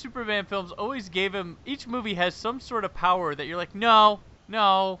original Superman films always gave him. Each movie has some sort of power that you're like, no.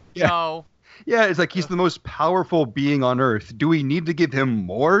 Yeah, it's like he's the most powerful being on Earth. Do we need to give him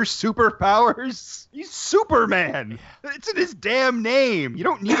more superpowers? He's Superman. It's in his damn name. You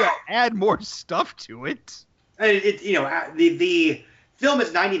don't need to add more stuff to it. The film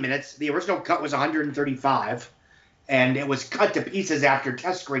is 90 minutes. The original cut was 135, and it was cut to pieces after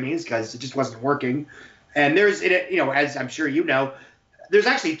test screenings because it just wasn't working. And there's, as I'm sure you know, there's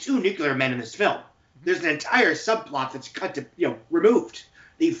actually 2 nuclear men in this film. There's an entire subplot that's cut to, removed.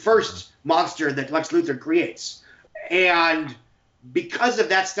 The first monster that Lex Luthor creates. And because of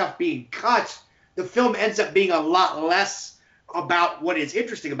that stuff being cut, the film ends up being a lot less about what is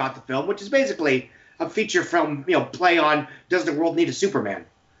interesting about the film, which is basically a feature film, play on, does the world need a Superman?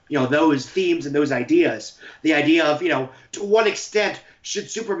 Those themes and those ideas. The idea of, to what extent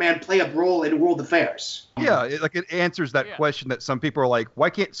should Superman play a role in world affairs? Yeah, it answers that question that some people are like, why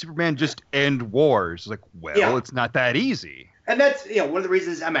can't Superman just end wars? Like, it's not that easy. And that's, one of the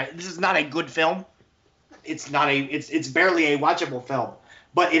reasons, this is not a good film. It's barely a watchable film,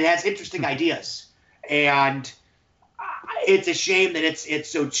 but it has interesting ideas. And it's a shame that it's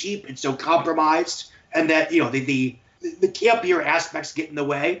so cheap, it's so compromised, and that, the campier aspects get in the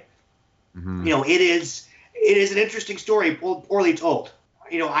way. Mm-hmm. It is an interesting story, poorly told.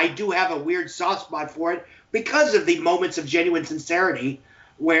 I do have a weird soft spot for it because of the moments of genuine sincerity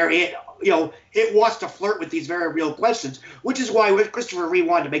where it wants to flirt with these very real questions, which is why Christopher Reeve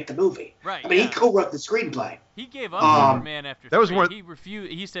wanted to make the movie. Right. He co-wrote the screenplay. He gave up Superman after that was 3. He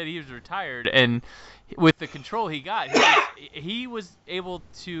refused. He said he was retired, and with the control he got, he was able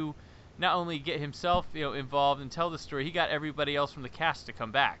to not only get himself involved and tell the story. He got everybody else from the cast to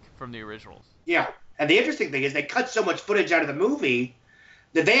come back from the originals. Yeah, and the interesting thing is they cut so much footage out of the movie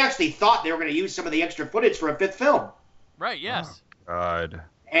that they actually thought they were going to use some of the extra footage for a 5th film. Right. Yes. Oh, God.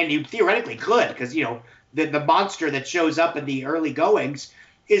 And you theoretically could, because, the monster that shows up in the early goings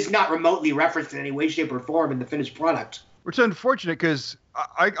is not remotely referenced in any way, shape, or form in the finished product. Which is unfortunate, because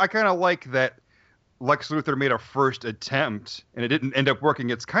I kind of like that Lex Luthor made a first attempt, and it didn't end up working.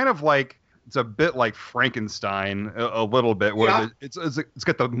 It's kind of like, it's a bit like Frankenstein, a little bit, where it's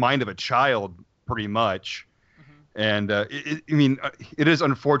got the mind of a child, pretty much. Mm-hmm. And, it is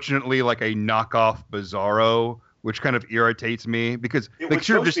unfortunately like a knockoff Bizarro, which kind of irritates me because they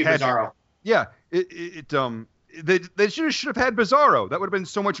should have just had Bizarro. Yeah, they should have had Bizarro. That would have been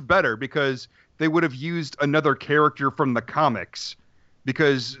so much better because they would have used another character from the comics.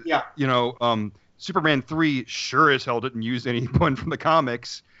 Because Superman 3 sure as hell didn't use anyone from the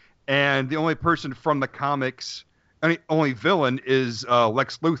comics, and the only person from the comics, only villain is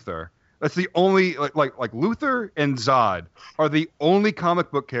Lex Luthor. That's the only like Luthor and Zod are the only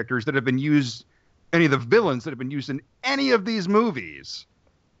comic book characters that have been used. Any of the villains that have been used in any of these movies.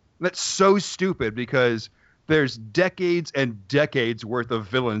 That's so stupid because there's decades and decades worth of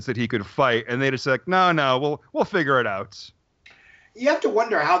villains that he could fight, and they just like, no, we'll figure it out. You have to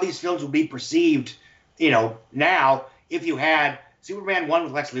wonder how these films would be perceived, now if you had Superman 1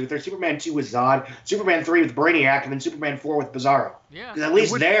 with Lex Luthor, Superman 2 with Zod, Superman 3 with Brainiac, and then Superman 4 with Bizarro. Yeah. Because at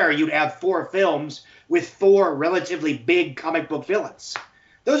least there you'd have 4 films with 4 relatively big comic book villains.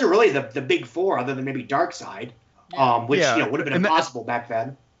 Those are really the big 4, other than maybe Darkseid, which would have been impossible back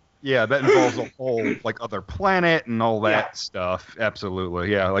then. Yeah, that involves a whole other planet and all that stuff.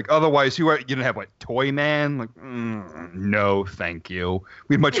 Absolutely, yeah. Otherwise, you didn't have Toyman. No, thank you.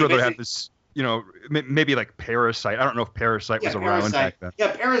 We'd much rather have this. Maybe Parasite. I don't know if Parasite was around back then.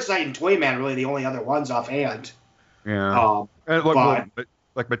 Yeah, Parasite and Toyman are really the only other ones offhand. Yeah,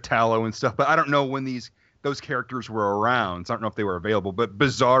 like Metallo and stuff. But I don't know when these those characters were around. So I don't know if they were available, but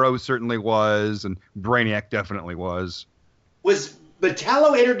Bizarro certainly was, and Brainiac definitely was. Was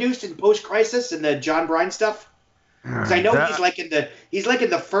Metallo introduced in Post Crisis in the John Bryan stuff? Because I know he's like in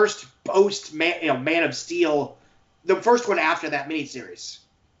the first post Man of Steel, the first one after that miniseries.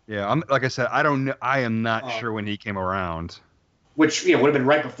 Yeah, like I said, I don't know. I am not sure when he came around. Which would have been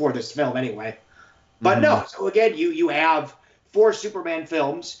right before this film anyway. But no, so again, you have 4 Superman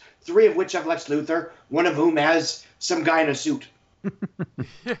films, 3 of which have Lex Luthor, one of whom has some guy in a suit.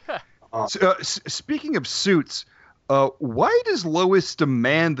 Speaking of suits, why does Lois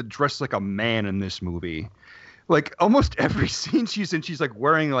demand to dress like a man in this movie? Like almost every scene she's in, she's like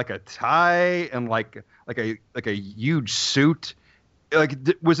wearing like a tie and like a huge suit. Like,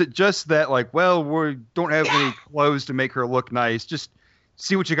 was it just that like, well, we don't have any clothes to make her look nice, just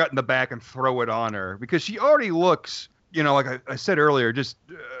see what you got in the back and throw it on her? Because she already looks, like I said earlier, just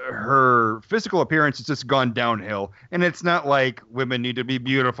her physical appearance has just gone downhill. And it's not like women need to be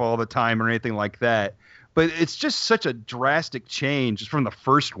beautiful all the time or anything like that. But it's just such a drastic change from the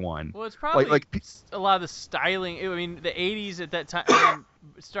first one. Well, it's probably a lot of the styling. I mean, the 80s at that time,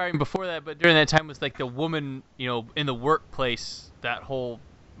 starting before that, but during that time was like the woman, in the workplace, that whole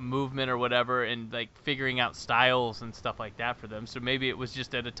movement or whatever, and like figuring out styles and stuff like that for them. So maybe it was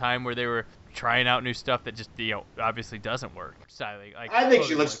just at a time where they were trying out new stuff that just, obviously doesn't work. Styling. I think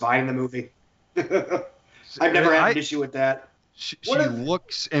she looks fine in the movie. I've never had an issue with that. She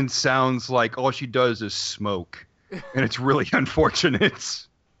looks and sounds like all she does is smoke, and it's really unfortunate.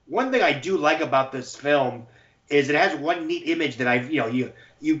 One thing I do like about this film is it has one neat image that you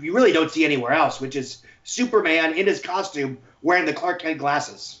really don't see anywhere else, which is Superman in his costume wearing the Clark Kent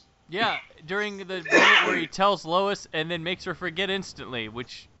glasses. Yeah, during the moment where he tells Lois and then makes her forget instantly,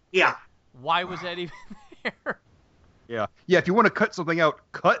 which why was that even there? Yeah. If you want to cut something out,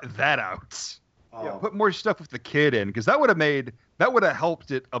 cut that out. Yeah, put more stuff with the kid in, because that would have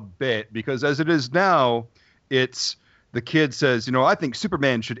helped it a bit. Because as it is now, it's the kid says, I think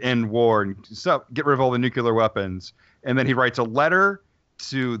Superman should end war and get rid of all the nuclear weapons, and then he writes a letter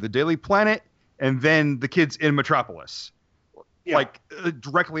to the Daily Planet, and then the kid's in Metropolis,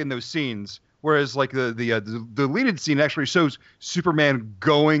 directly in those scenes. Whereas like the deleted scene actually shows Superman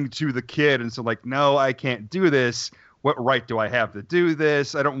going to the kid and so like, no, I can't do this. What right do I have to do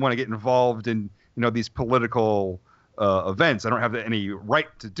this? I don't want to get involved in these political events. I don't have any right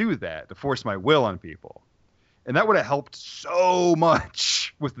to do that, to force my will on people. And that would have helped so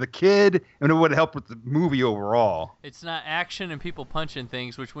much with the kid, and it would have helped with the movie overall. It's not action and people punching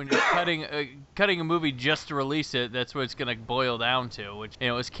things, which when you're cutting a movie just to release it, that's what it's going to boil down to. Which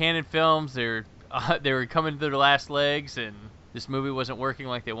it's Canon Films. They were coming to their last legs, and this movie wasn't working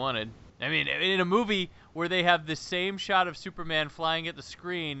like they wanted. I mean, in a movie where they have the same shot of Superman flying at the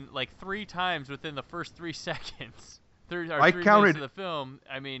screen like 3 times within the first 3 seconds, 3 minutes of the film.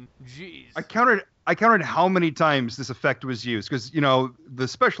 I mean, jeez. I counted how many times this effect was used, because the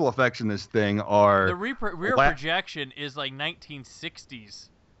special effects in this thing are the rear projection is like 1960s.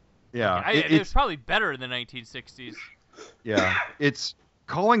 Yeah, like, it's probably better in the 1960s. Yeah, it's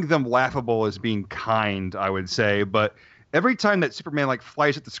calling them laughable as being kind, I would say, but every time that Superman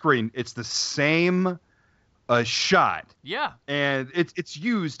flies at the screen, it's the same shot. Yeah. And it's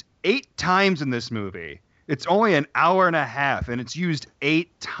used 8 times in this movie. It's only an hour and a half, and it's used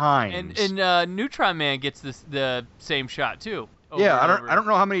 8 times. And Neutron Man gets the same shot too. Yeah, I don't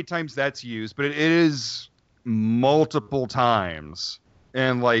know how many times that's used, but it is multiple times.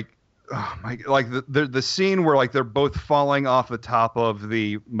 And the scene where they're both falling off the top of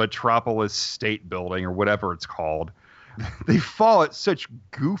the Metropolis State Building or whatever it's called. They fall at such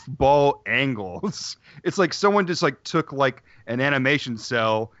goofball angles. It's like someone just took an animation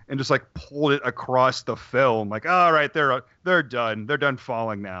cell and just pulled it across the film. Like, all right, they're done. They're done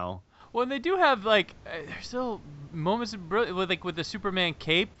falling now. Well, and they do have there's still moments with the Superman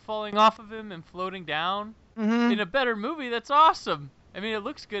cape falling off of him and floating down. Mm-hmm. In a better movie. That's awesome. I mean, it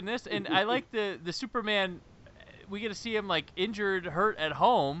looks good in this, and I like the Superman. We get to see him injured, hurt at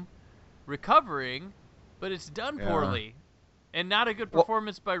home, recovering. But it's done poorly, and not a good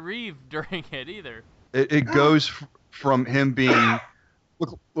performance by Reeve during it either. It goes from him being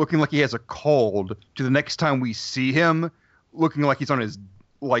looking like he has a cold to the next time we see him looking like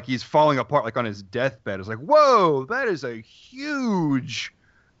he's falling apart on his deathbed. It's like, whoa, that is a huge,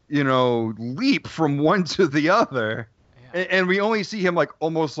 leap from one to the other. Yeah. And we only see him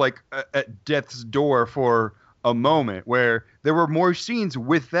almost at death's door for a moment, where there were more scenes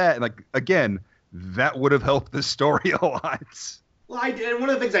with that, and again. That would have helped the story a lot. Well, and one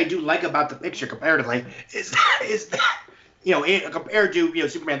of the things I do like about the picture comparatively is that compared to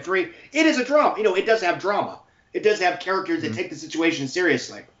Superman 3, it is a drama. It does have drama. It does have characters that take the situation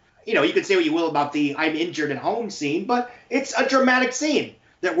seriously. You can say what you will about the I'm injured at home scene, but it's a dramatic scene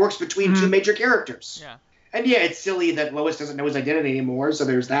that works between two major characters. Yeah. And yeah, it's silly that Lois doesn't know his identity anymore, so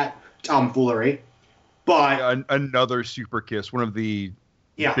there's that tomfoolery. But another super kiss, one of the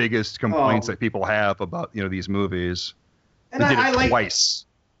biggest complaints that people have about these movies. And they did it like twice.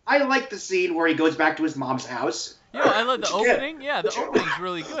 I like the scene where he goes back to his mom's house. I love the opening. Yeah, the opening's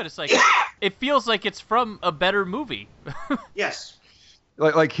really good. It's like it feels like it's from a better movie. Yes.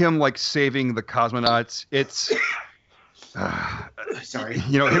 Like him saving the cosmonauts. It's sorry.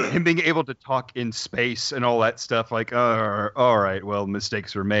 Him being able to talk in space and all that stuff. Like, all right, well,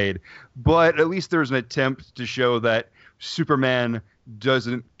 mistakes were made, but at least there's an attempt to show that Superman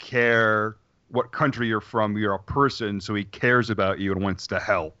doesn't care what country you're from. You're a person, so he cares about you and wants to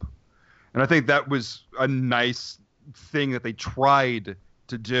help. And I think that was a nice thing that they tried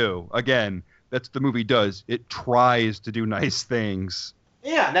to do. Again, that's what the movie does. It tries to do nice things.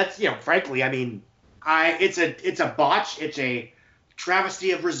 Yeah, that's frankly, I mean, it's a botch. It's a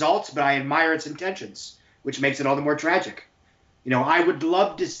travesty of results, but I admire its intentions, which makes it all the more tragic. I would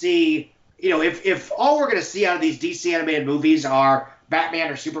love to see, if all we're going to see out of these DC animated movies are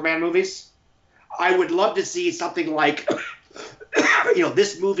Batman or Superman movies, I would love to see something like,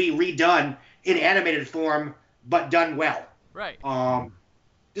 this movie redone in animated form, but done well. Right.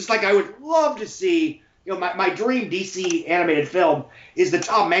 Just like I would love to see, my dream DC animated film is the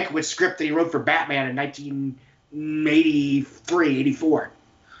Tom Mankiewicz script that he wrote for Batman in 1983, 84,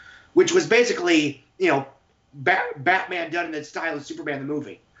 which was basically, Batman done in the style of Superman the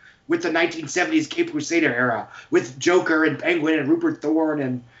movie, with the 1970s Cape Crusader era, with Joker and Penguin and Rupert Thorne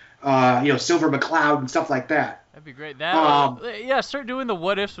and, Silver McCloud and stuff like that. That'd be great. Start doing the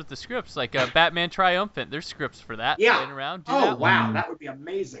what ifs with the scripts, like Batman Triumphant. There's scripts for that. Yeah. Around. Wow, that would be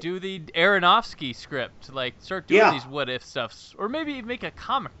amazing. Do the Aronofsky script, start doing these what if stuffs, or maybe make a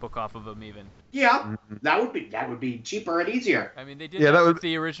comic book off of them even. Yeah, that would be cheaper and easier. I mean, they did that with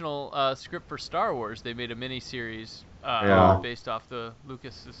the original script for Star Wars. They made a miniseries based off the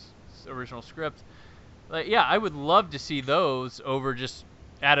Lucas's original script. I would love to see those over just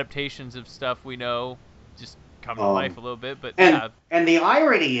adaptations of stuff we know just come to life a little bit, but and the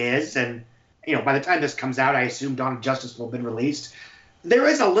irony is, and by the time this comes out, I assume Dawn of Justice will have been released. There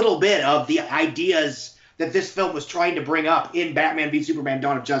is a little bit of the ideas that this film was trying to bring up in Batman v Superman: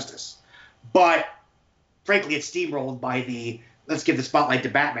 Dawn of Justice, but frankly, it's steamrolled by the let's give the spotlight to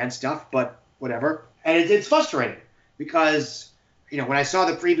Batman stuff. But whatever, and it's frustrating because when I saw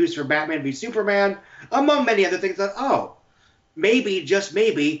the previews for Batman v Superman, among many other things, I thought, maybe, just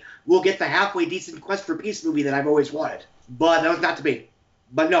maybe, we'll get the halfway decent Quest for Peace movie that I've always wanted. But that was not to be.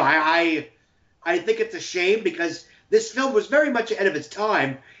 But no, I think it's a shame because this film was very much ahead of its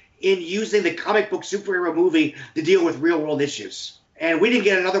time in using the comic book superhero movie to deal with real-world issues. And we didn't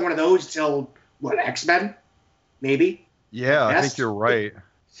get another one of those till, X-Men? Maybe? Yeah, I think you're right.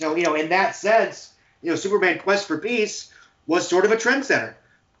 So, in that sense, Superman Quest for Peace was sort of a trendsetter.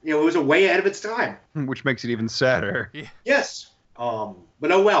 It was way ahead of its time. Which makes it even sadder. Yeah. Yes.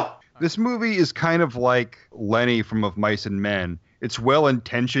 But oh well. This movie is kind of like Lenny from Of Mice and Men. It's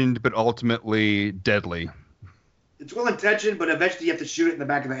well-intentioned, but ultimately deadly. It's well-intentioned, but eventually you have to shoot it in the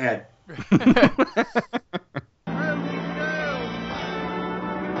back of the head. Lex,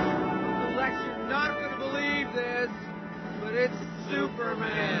 you're not going to believe this, but it's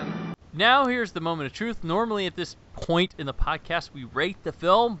Superman. Now here's the moment of truth. Normally at this point in the podcast we rate the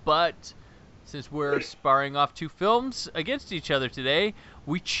film, but since we're sparring off two films against each other today,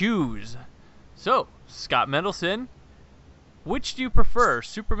 we choose. So, Scott Mendelson, which do you prefer,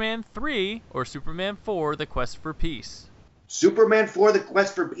 Superman 3 or Superman 4, The Quest for Peace? Superman 4, The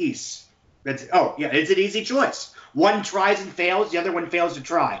Quest for Peace. It's an easy choice. One tries and fails, the other one fails to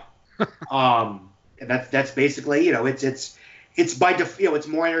try. That's basically, it's by default, it's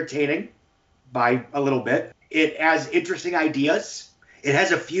more entertaining by a little bit. It has interesting ideas. It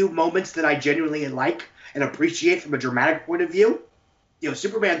has a few moments that I genuinely like and appreciate from a dramatic point of view.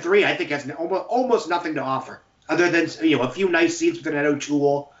 Superman 3, I think, has almost nothing to offer other than, a few nice scenes with Ed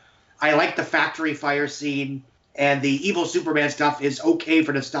O'Toole. I like the factory fire scene, and the evil Superman stuff is okay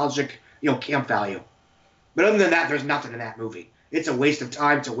for nostalgic, camp value. But other than that, there's nothing in that movie. It's a waste of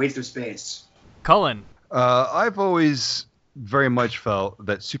time. It's a waste of space. Cullen. I've always very much felt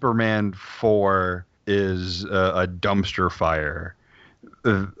that Superman 4 is a dumpster fire.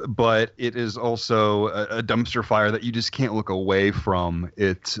 But it is also a dumpster fire that you just can't look away from.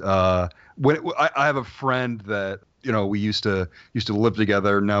 It I have a friend that we used to live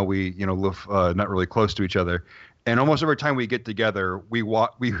together. Now we live not really close to each other, And almost every time we get together, we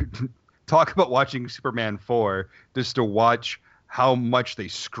talk about watching Superman 4 just to watch how much they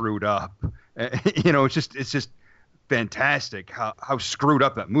screwed up. It's just fantastic how screwed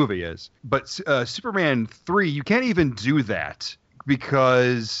up that movie is. But Superman 3, you can't even do that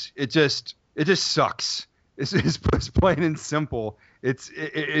because it just sucks. It's plain and simple.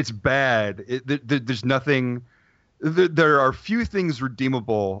 It's bad. There's nothing. There are few things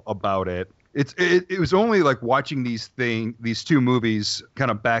redeemable about it. It was only like watching these two movies kind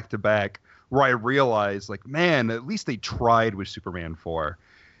of back to back where I realized, like, man, at least they tried with Superman 4.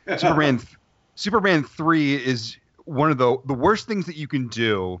 Superman 3 is one of the worst things that you can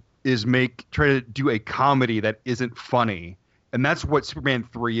do is try to do a comedy that isn't funny. And that's what Superman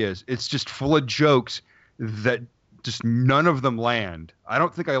 3 is. It's just full of jokes that just none of them land. I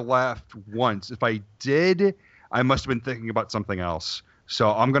don't think I laughed once. If I did, I must have been thinking about something else. So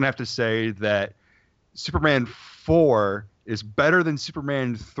I'm going to have to say that Superman 4 is better than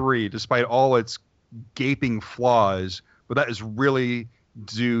Superman 3, despite all its gaping flaws. But that is really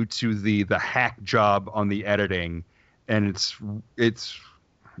due to the hack job on the editing. And that's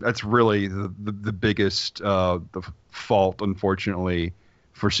really the biggest the fault, unfortunately,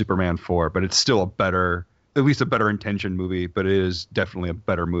 for Superman 4. But it's still at least a better intentioned movie, but it is definitely a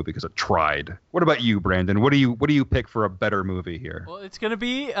better movie because it tried. What about you, Brandon? What do you pick for a better movie here? Well, it's going to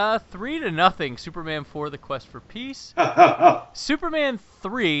be 3-0, Superman 4, The Quest for Peace. Superman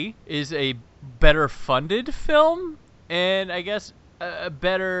 3 is a better funded film, and I guess a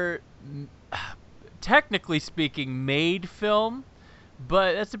better, technically speaking, made film,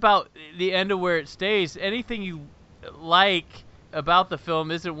 but that's about the end of where it stays. Anything you like about the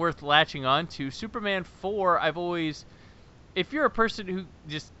film isn't worth latching on to. Superman 4, if you're a person who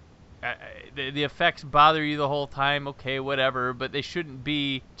just the effects bother you the whole time, okay, whatever, but they shouldn't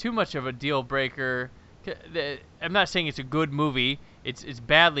be too much of a deal breaker. I'm not saying it's a good movie. It's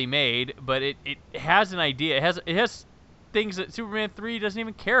badly made, but it has an idea. It has things that Superman 3 doesn't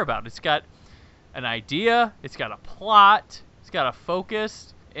even care about. It's got an idea, it's got a plot, it's got a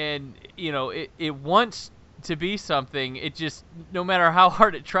focus, and it wants to be something. It just, no matter how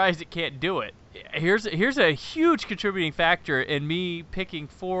hard it tries, it can't do it. Here's a huge contributing factor in me picking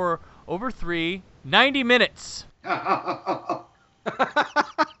 4 over 3. 90 minutes.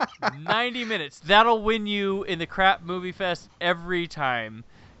 90 minutes. That'll win you in the crap movie fest every time.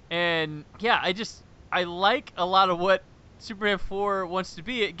 And yeah, I like a lot of what Superman 4 wants to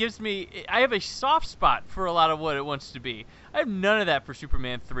be. I have a soft spot for a lot of what it wants to be. I have none of that for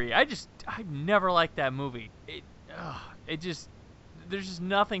Superman 3. I've never liked that movie. There's just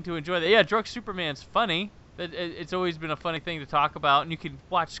nothing to enjoy. Yeah, Drunk Superman's funny. It's always been a funny thing to talk about, and you can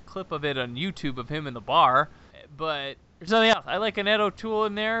watch a clip of it on YouTube of him in the bar. But there's nothing else. I like Annette O'Toole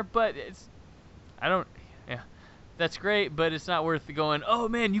in there, but that's great, but it's not worth going, oh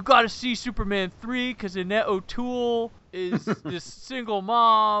man, you gotta see Superman 3 because Annette O'Toole is this single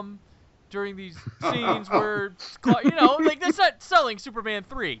mom during these scenes where, that's not selling Superman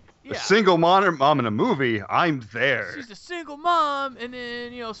 3. Yeah. A single mom in a movie, I'm there. She's a single mom, and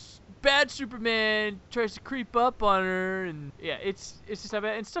then, bad Superman tries to creep up on her, and yeah, it's just not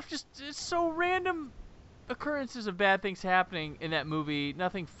bad. And stuff it's so random occurrences of bad things happening in that movie,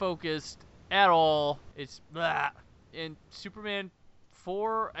 nothing focused at all. It's blah. And Superman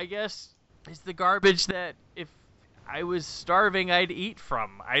 4, I guess, is the garbage that if I was starving, I'd eat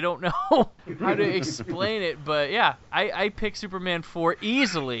from. I don't know how to explain it, but yeah, I pick Superman 4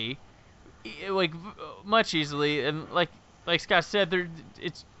 easily, much easily, and like Scott said,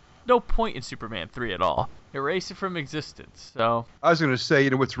 it's no point in Superman 3 at all. Erase it from existence. So I was going to say,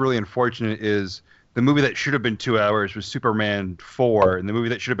 what's really unfortunate is the movie that should have been 2 hours was Superman 4, and the movie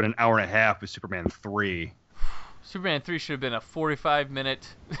that should have been an hour and a half was Superman 3. Superman 3 should have been a 45-minute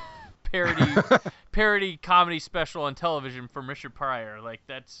parody comedy special on television from Richard Pryor.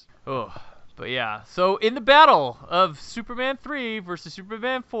 But yeah. So in the battle of Superman 3 versus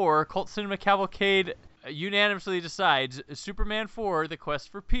Superman 4, Cult Cinema Cavalcade unanimously decides Superman 4, The Quest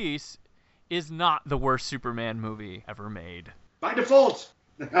for Peace, is not the worst Superman movie ever made. By default.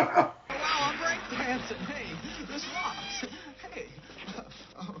 Wow, I'm breakdancing. Hey, this rocks. Hey.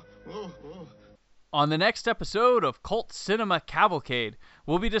 Whoa. On the next episode of Cult Cinema Cavalcade,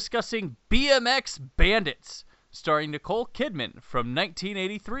 we'll be discussing BMX Bandits, starring Nicole Kidman from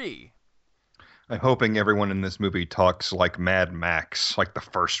 1983. I'm hoping everyone in this movie talks like Mad Max, like the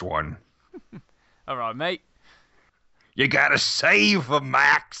first one. All right, mate. You gotta save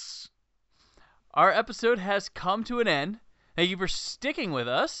Max. Our episode has come to an end. Thank you for sticking with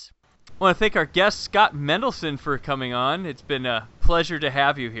us. I want to thank our guest, Scott Mendelson, for coming on. It's been a pleasure to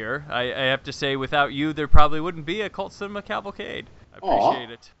have you here. I have to say, without you, there probably wouldn't be a Cult Cinema Cavalcade. I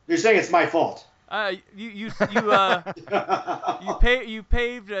appreciate it. You're saying it's my fault. You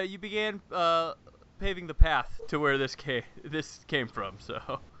began paving the path to where this came from.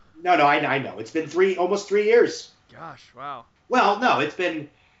 So. No, I know. It's been almost 3 years. Gosh, wow. Well, no, it's been.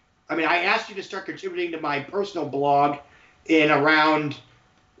 I mean, I asked you to start contributing to my personal blog in around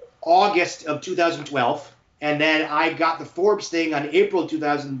August of 2012, and then I got the Forbes thing on April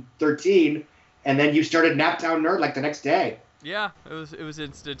 2013, and then you started Naptown Nerd like the next day. Yeah, it was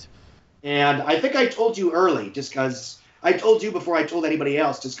instant. And I think I told you early, just because I told you before I told anybody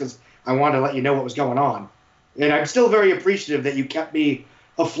else, just because I wanted to let you know what was going on. And I'm still very appreciative that you kept me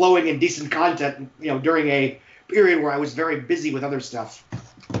flowing in decent content, during a period where I was very busy with other stuff.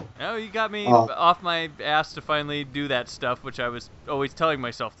 Oh, you got me off my ass to finally do that stuff, which I was always telling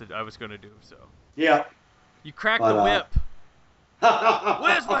myself that I was going to do. So. Yeah. You cracked the whip.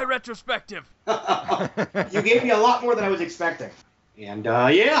 Where's my retrospective? You gave me a lot more than I was expecting. And,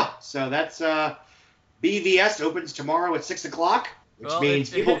 so that's BVS opens tomorrow at 6 o'clock, which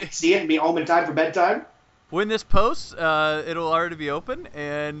means people can see it and be home in time for bedtime. When this posts, it'll already be open,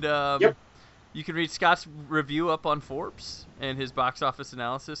 and yep. You can read Scott's review up on Forbes and his box office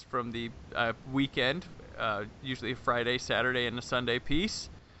analysis from the weekend, usually a Friday, Saturday, and a Sunday piece.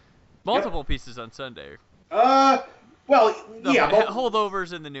 Multiple pieces on Sunday.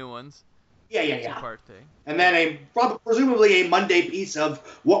 Holdovers and the new ones. Yeah. Two-part thing. And then presumably a Monday piece of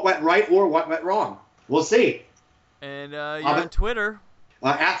what went right or what went wrong. We'll see. And you're on Twitter.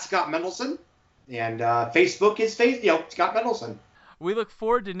 At Scott Mendelson. And Facebook is Scott Mendelson. We look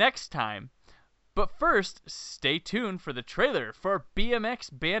forward to next time. But first, stay tuned for the trailer for BMX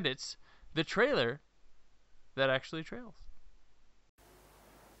Bandits, the trailer that actually trails.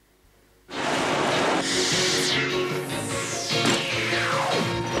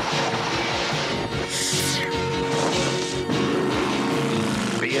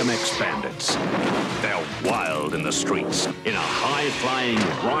 BMX Bandits. They're wild in the streets in a high-flying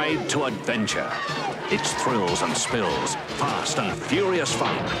ride to adventure. It's thrills and spills, fast and furious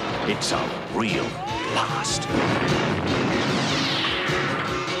fun. It's a real blast.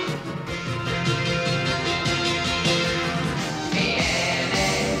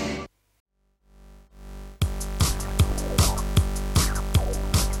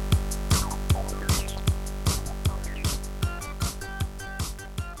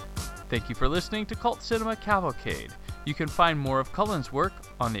 Thank you for listening to Cult Cinema Cavalcade. You can find more of Cullen's work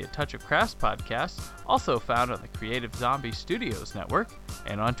on the A Touch of Crafts podcast, also found on the Creative Zombie Studios network,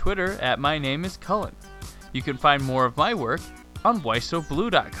 and on Twitter at My Name is Cullen. You can find more of my work on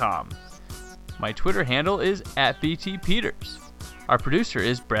WhySoBlue.com. My Twitter handle is @BTPeters. Our producer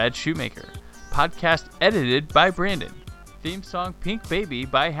is Brad Shoemaker. Podcast edited by Brandon. Theme song Pink Baby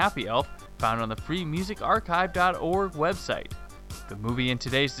by Happy Elf, found on the freemusicarchive.org website. The movie in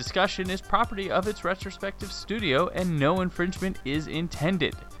today's discussion is property of its retrospective studio and no infringement is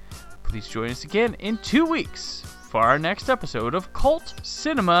intended. Please join us again in 2 weeks for our next episode of Cult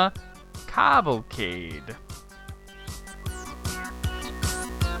Cinema Cavalcade.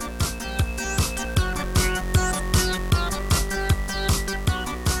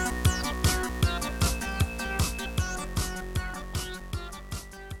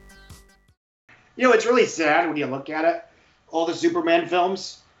 It's really sad when you look at it. All the Superman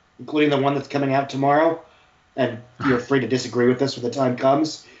films, including the one that's coming out tomorrow, and you're free to disagree with this when the time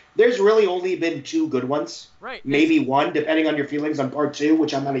comes, there's really only been 2 good ones. Right. Maybe one, depending on your feelings on part 2,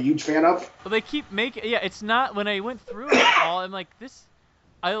 which I'm not a huge fan of. Well, they keep making... Yeah, it's not... When I went through it all, I'm like, this...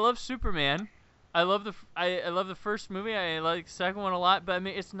 I love Superman. I love the first movie. I like the second one a lot, but I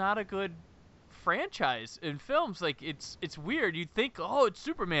mean, it's not a good franchise in films. Like, it's weird. You'd think, oh, it's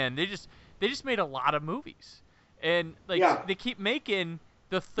Superman. They just made a lot of movies. And they keep making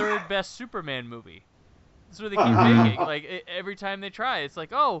the 3rd best Superman movie. That's what they keep making. Like every time they try, it's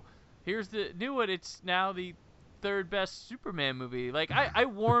like, oh, here's the new one. It's now the 3rd best Superman movie. Like I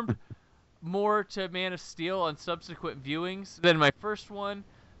warmed more to Man of Steel on subsequent viewings than my first one,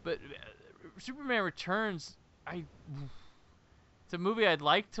 but Superman Returns, it's a movie I'd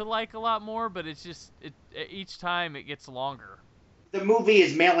like to like a lot more, but it's just each time it gets longer. The movie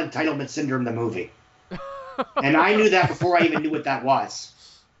is male entitlement syndrome. The movie. And I knew that before I even knew what that was.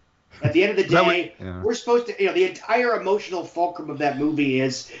 At the end of the day, we're supposed to, the entire emotional fulcrum of that movie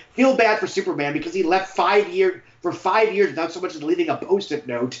is feel bad for Superman because he left 5 years without so much as leaving a Post-it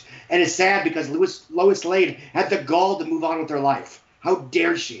note, and is sad because Lois Lane had the gall to move on with her life. How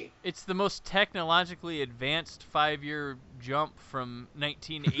dare she? It's the most technologically advanced 5-year jump from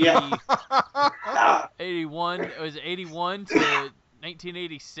 1981. It was 81 to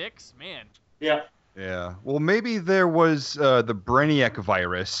 1986. Man. Yeah. Yeah. Well, maybe there was the Brainiac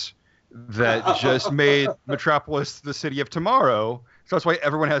virus that just made Metropolis the city of tomorrow. So that's why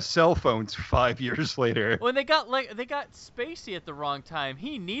everyone has cell phones 5 years later. When they got Spacey at the wrong time.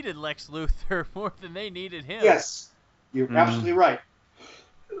 He needed Lex Luthor more than they needed him. Yes, you're absolutely right.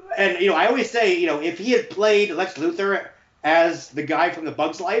 And I always say, if he had played Lex Luthor as the guy from The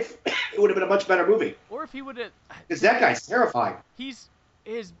Bug's Life, it would have been a much better movie. Or if he would have, because that guy's terrifying. His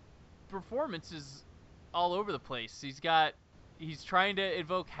performance is all over the place. He's trying to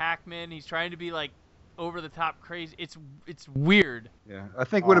evoke Hackman. He's trying to be like over the top crazy. It's weird. Yeah, I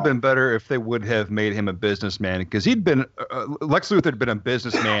think it would have been better if they would have made him a businessman, because he'd been Lex Luthor had been a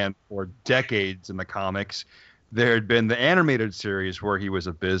businessman for decades in the comics. There had been the animated series where he was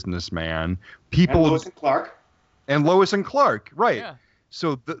a businessman. And Lois and Clark. And Lois and Clark, right. Yeah.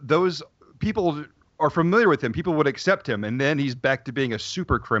 So those people are familiar with him. People would accept him. And then he's back to being a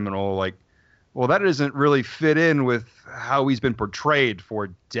super criminal. Like, well, that doesn't really fit in with how he's been portrayed for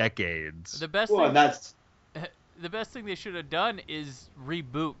decades. The best thing they should have done is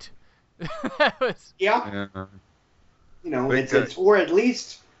reboot. Yeah. It's or at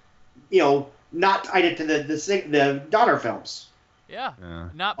least, not tied it to the Donner films. Yeah.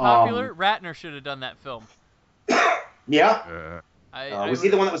 Not popular. Ratner should have done that film. Yeah. Was he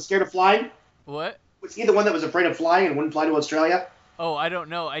the one that was scared of flying? What? Was he the one that was afraid of flying and wouldn't fly to Australia? Oh, I don't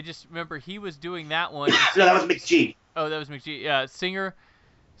know. I just remember he was doing that one. No, that was McGee. Oh, that was McGee. Yeah, Singer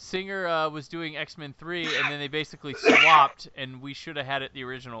was doing X-Men 3, and then they basically swapped, and we should have had it the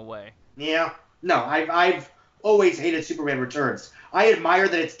original way. Yeah. No, I've always hated Superman Returns. I admire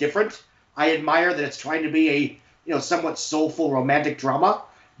that it's different. I admire that it's trying to be a somewhat soulful romantic drama.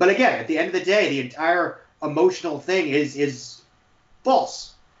 But again, at the end of the day, the entire emotional thing is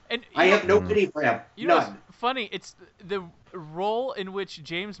false. And I have no pity for him. None. It's funny. It's the role in which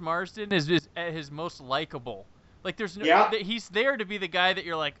James Marsden is at his most likable. Like, there's no, he's there to be the guy that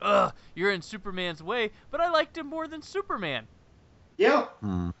you're like, ugh, you're in Superman's way, but I liked him more than Superman. Yeah.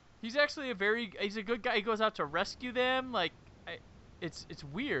 He's actually he's a good guy. He goes out to rescue them. Like, it's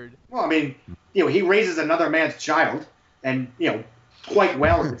weird. Well, I mean, he raises another man's child, and quite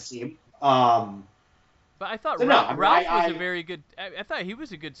well, it would seem. But I thought Ralph was a very good. I thought he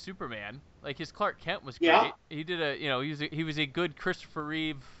was a good Superman. Like, his Clark Kent was great. Yeah. He did he was a good Christopher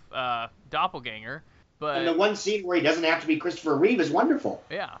Reeve doppelganger. But and the one scene where he doesn't have to be Christopher Reeve is wonderful.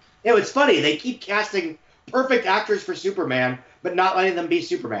 Yeah. It's funny. They keep casting perfect actors for Superman, but not letting them be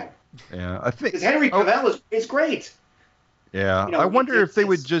Superman. Yeah, I think because Henry Cavill is great. Yeah, I wonder if they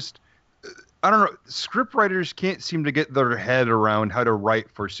would just. I don't know. Scriptwriters can't seem to get their head around how to write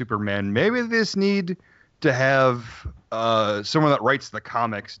for Superman. Maybe they just need to have someone that writes the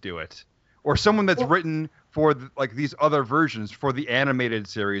comics do it, or someone that's written for these other versions for the animated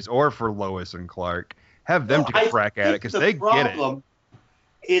series or for Lois and Clark. Have them take a crack at it because they get it. The problem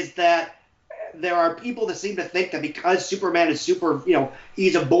is that there are people that seem to think that because Superman is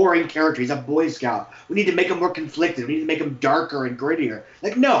he's a boring character, he's a Boy Scout, we need to make him more conflicted, we need to make him darker and grittier.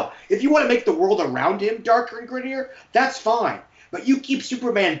 Like, no, if you want to make the world around him darker and grittier, that's fine. But you keep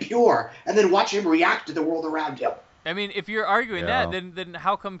Superman pure and then watch him react to the world around him. I mean, if you're arguing that, then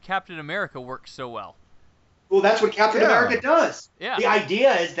how come Captain America works so well? Well, that's what Captain America does. Yeah. The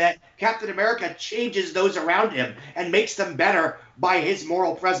idea is that Captain America changes those around him and makes them better by his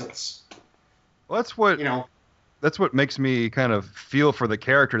moral presence. Well, that's what makes me kind of feel for the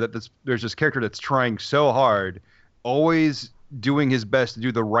character, that there's this character that's trying so hard, always doing his best to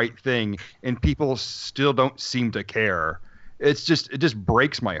do the right thing, and people still don't seem to care. It just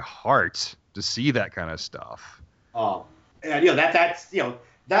breaks my heart to see that kind of stuff. And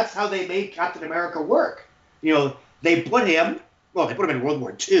that's how they made Captain America work. They put him in World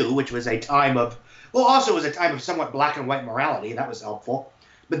War II, which was a time of somewhat black and white morality, and that was helpful.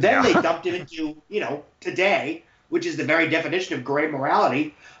 But then they dumped him into, today, which is the very definition of gray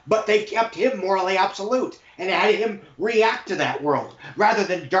morality, but they kept him morally absolute and had him react to that world rather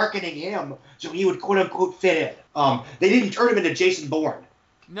than darkening him so he would quote-unquote fit in. They didn't turn him into Jason Bourne.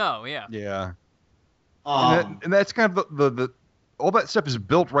 No, yeah. Yeah. And that's kind of the all that stuff is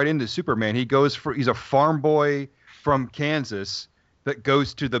built right into Superman. He's a farm boy from Kansas that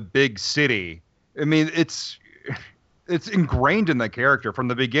goes to the big city. I mean, it's ingrained in the character from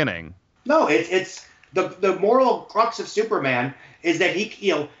the beginning. No, it's the moral crux of Superman is that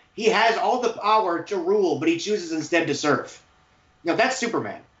he has all the power to rule, but he chooses instead to serve. That's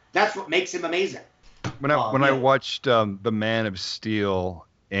Superman. That's what makes him amazing. When I watched The Man of Steel,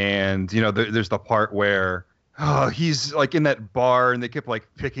 and there's the part where he's like in that bar and they kept like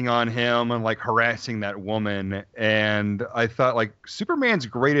picking on him and like harassing that woman. And I thought like Superman's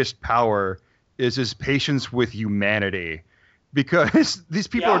greatest power is his patience with humanity, because these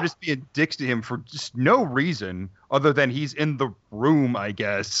people are just being dicks to him for just no reason other than he's in the room, I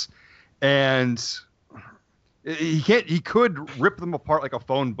guess. And he could rip them apart like a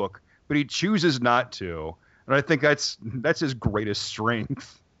phone book, but he chooses not to. And I think that's his greatest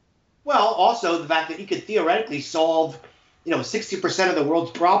strength. Well, also the fact that he could theoretically solve, 60% of the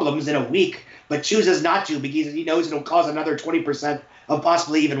world's problems in a week, but chooses not to because he knows it'll cause another 20% of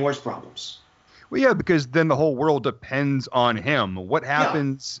possibly even worse problems. Well, yeah, because then the whole world depends on him. What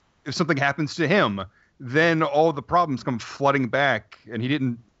happens if something happens to him? Then all the problems come flooding back, and he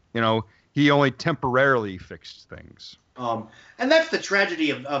didn't, he only temporarily fixed things. And that's the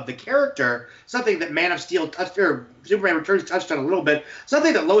tragedy of the character, something that Man of Steel touched, or Superman Returns touched on a little bit,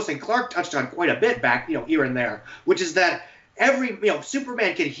 something that Lois and Clark touched on quite a bit back, here and there, which is that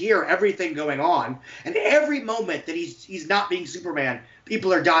Superman can hear everything going on, and every moment that he's not being Superman,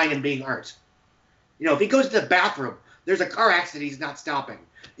 people are dying and being hurt. If he goes to the bathroom, there's a car accident he's not stopping.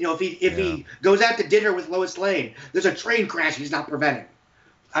 If he goes out to dinner with Lois Lane, there's a train crash he's not preventing.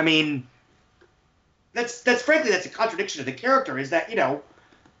 I mean, that's frankly a contradiction of the character. Is that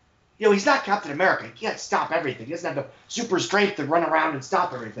he's not Captain America. He can't stop everything. He doesn't have the super strength to run around and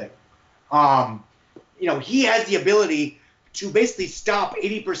stop everything. He has the ability to basically stop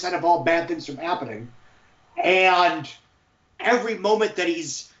 80% of all bad things from happening, and every moment that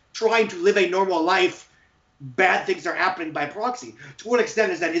he's trying to live a normal life, bad things are happening by proxy. To what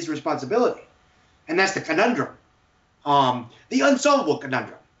extent is that his responsibility? And that's the conundrum, the unsolvable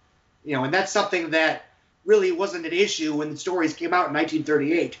conundrum. And that's something that really wasn't an issue when the stories came out in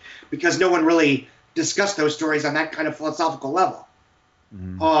 1938, because no one really discussed those stories on that kind of philosophical level.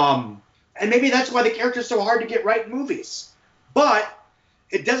 Mm-hmm. And maybe that's why the character's so hard to get right in movies. But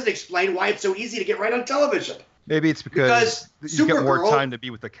it doesn't explain why it's so easy to get right on television. Maybe it's because you get more time to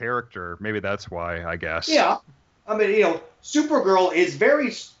be with the character. Maybe that's why, I guess. Yeah. I mean, Supergirl is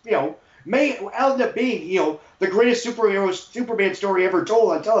very, may end up being, the greatest Superman story ever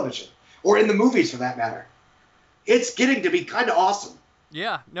told on television, or in the movies for that matter. It's getting to be kind of awesome.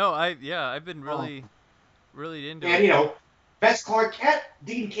 Yeah. No, I've been really into it. And, best Clark Kent,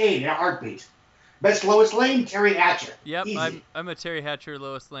 Dean Cain in a heartbeat. Best Lois Lane, Terry Hatcher. Yep, easy. I'm a Terry Hatcher,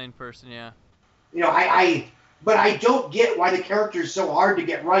 Lois Lane person, yeah. But I don't get why the character's so hard to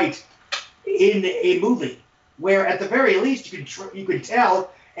get right in a movie, where at the very least you can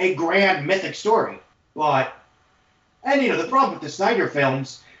tell a grand mythic story. And the problem with the Snyder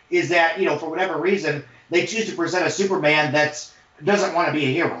films is that, for whatever reason, they choose to present a Superman that doesn't want to be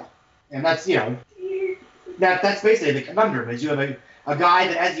a hero. And that's, that's basically the conundrum, is you have a guy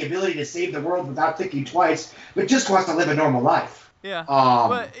that has the ability to save the world without thinking twice, but just wants to live a normal life. Yeah.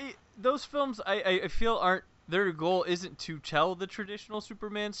 But those films, I feel their goal isn't to tell the traditional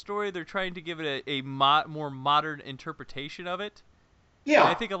Superman story. They're trying to give it a more modern interpretation of it. Yeah. And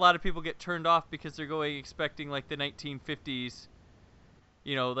I think a lot of people get turned off because they're expecting like the 1950s,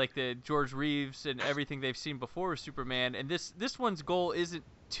 like the George Reeves and everything they've seen before with Superman. And this one's goal isn't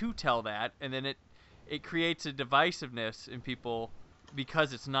to tell that, and then it creates a divisiveness in people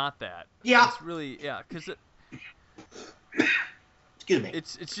because it's not that. Yeah. It's really, because excuse me.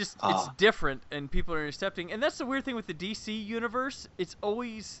 It's just it's different, and people are accepting. And that's the weird thing with the DC universe.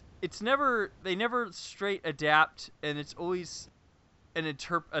 They never straight adapt, and it's always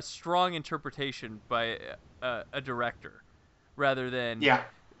a strong interpretation by a director, rather than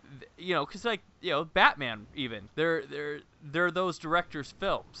because Batman even they're those directors'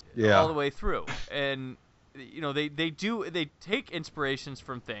 films all the way through, and they take inspirations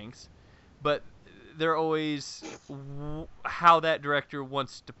from things, but they're always how that director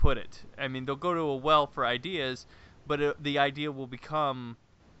wants to put it. I mean, they'll go to a well for ideas, but the idea will become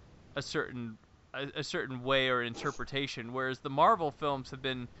a certain way or interpretation, whereas the Marvel films have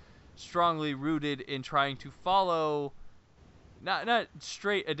been strongly rooted in trying to follow not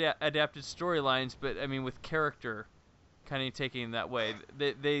straight adapted storylines, but I mean with character kind of taking that way.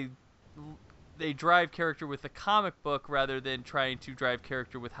 They drive character with the comic book rather than trying to drive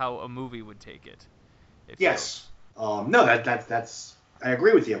character with how a movie would take it. Yes. No, that's I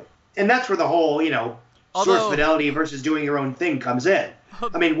agree with you. And that's where the whole, source fidelity versus doing your own thing comes in.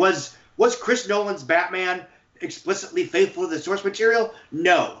 I mean, was Chris Nolan's Batman explicitly faithful to the source material?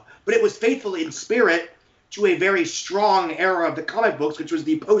 No. But it was faithful in spirit to a very strong era of the comic books, which was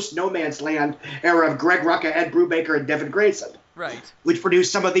the post-No Man's Land era of Greg Rucka, Ed Brubaker, and Devin Grayson. Right. Which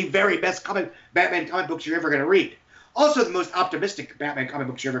produced some of the very best Batman comic books you're ever going to read. Also, the most optimistic Batman comic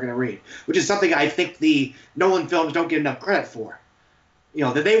books you're ever going to read, which is something I think the Nolan films don't get enough credit for. You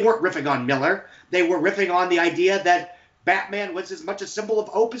know, that they weren't riffing on Miller. They were riffing on the idea that Batman was as much a symbol of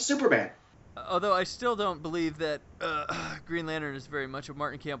hope as Superman. Although I still don't believe that Green Lantern is very much a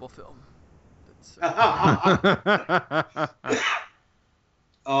Martin Campbell film.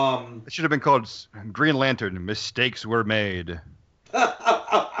 It should have been called Green Lantern, Mistakes Were Made.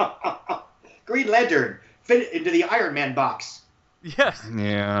 Green Lantern fit into the Iron Man box. Yes.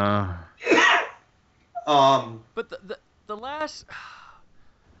 Yeah. But the last,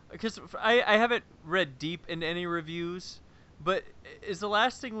 because I haven't read deep into any reviews, but is the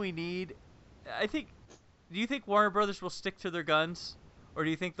last thing we need, I think, do you think Warner Brothers will stick to their guns, or do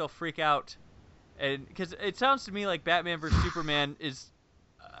you think they'll freak out? And because it sounds to me like Batman vs Superman is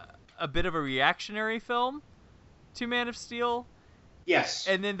a bit of a reactionary film to Man of Steel. Yes.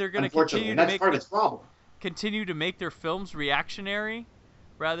 And then they're going to continue to part of its problem. Continue to make their films reactionary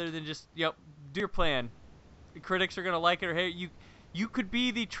rather than just, do your plan. The critics are going to like it or hate it. You could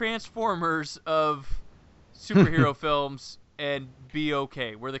be the Transformers of superhero films and be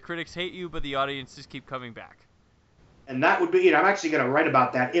okay, where the critics hate you but the audiences keep coming back. And that would be, I'm actually going to write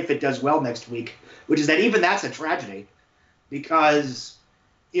about that if it does well next week, which is that even that's a tragedy because,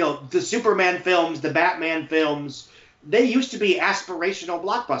 the Superman films, the Batman films, they used to be aspirational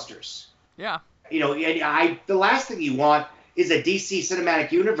blockbusters. Yeah. The last thing you want is a DC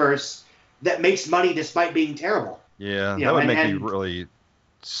cinematic universe that makes money despite being terrible. Yeah, that would make me really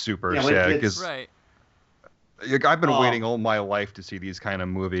super sad because right. I've been waiting all my life to see these kind of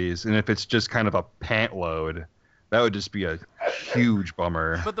movies, and if it's just kind of a pant load, that would just be a huge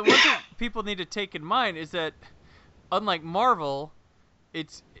bummer. But the one thing people need to take in mind is that, unlike Marvel,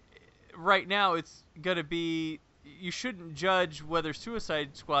 right now it's going to be, you shouldn't judge whether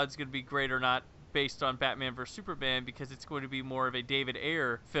Suicide Squad's going to be great or not based on Batman vs Superman because it's going to be more of a David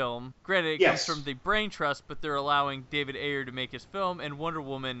Ayer film. Granted, it comes from the Brain Trust, but they're allowing David Ayer to make his film, and Wonder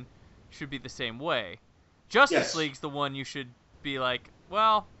Woman should be the same way. Justice League's the one you should be like,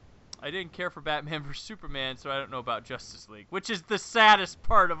 well, I didn't care for Batman vs Superman, so I don't know about Justice League, which is the saddest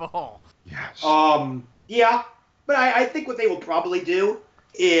part of all. Yes. Yeah, but I think what they will probably do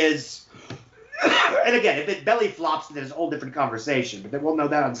is, and again, if it belly flops, then it's a whole different conversation, but then we'll know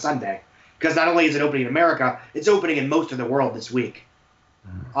that on Sunday. Because not only is it opening in America, it's opening in most of the world this week.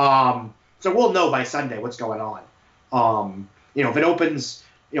 So we'll know by Sunday what's going on. If it opens,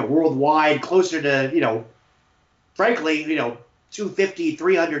 worldwide closer to, frankly, 250,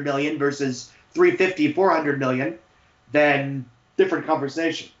 300 million versus 350, 400 million, then different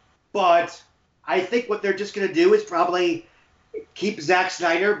conversation. But I think what they're just going to do is probably keep Zack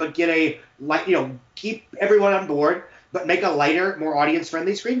Snyder, but get keep everyone on board, but make a lighter, more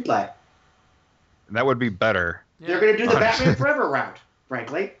audience-friendly screenplay. That would be better. They're going to do the Batman Forever route,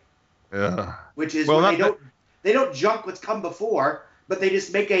 frankly. Yeah. Which is where they don't junk what's come before, but they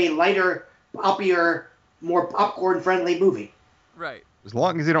just make a lighter, poppier, more popcorn-friendly movie. Right. As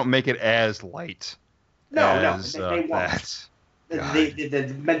long as they don't make it as light. They won't.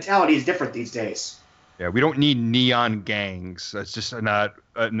 The mentality is different these days. Yeah, we don't need neon gangs. That's just not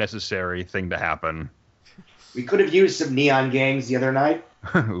a necessary thing to happen. We could have used some neon gangs the other night.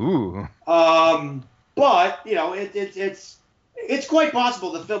 Ooh. But it's quite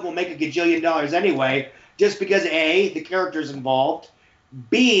possible the film will make $1 gajillion anyway, just because A, the characters involved,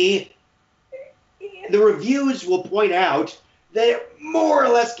 B, the reviews will point out that it more or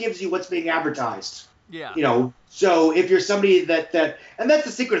less gives you what's being advertised. Yeah. So if you're somebody that and that's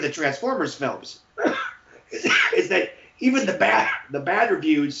the secret of the Transformers films, is that even the bad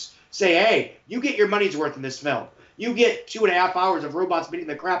reviews say, hey, you get your money's worth in this film. You get 2.5 hours of robots beating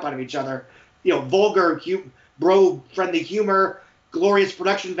the crap out of each other, vulgar, bro-friendly humor, glorious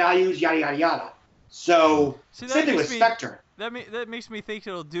production values, yada, yada, yada. So, same thing with Spectre. That makes me think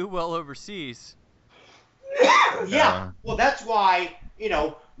it'll do well overseas. Yeah. Well, that's why,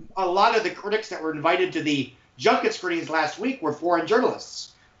 a lot of the critics that were invited to the junket screenings last week were foreign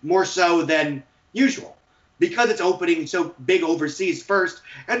journalists, more so than usual, because it's opening so big overseas first,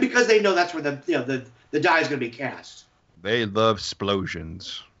 and because they know that's where the die is going to be cast. They love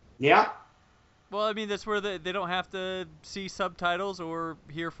explosions. Yeah. Well, I mean, that's where they don't have to see subtitles or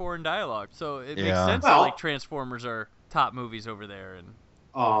hear foreign dialogue, so it makes sense that like Transformers are top movies over there. And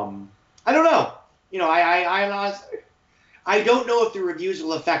I don't know. I don't know if the reviews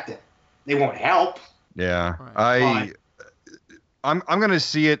will affect it. They won't help. Yeah, right. I'm gonna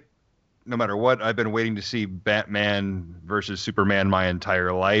see it no matter what. I've been waiting to see Batman versus Superman my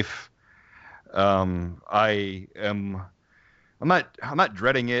entire life. I'm not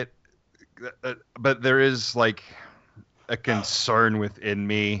dreading it, but there is like a concern within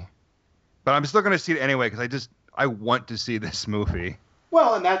me, but I'm still going to see it anyway because I want to see this movie.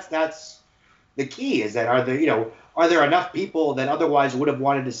 Well, and that's the key is that are there enough people that otherwise would have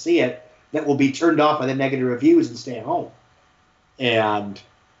wanted to see it that will be turned off by the negative reviews and stay at home? And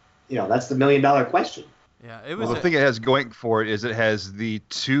that's the $1 million question. Yeah, it was. Well, the thing it has going for it is it has the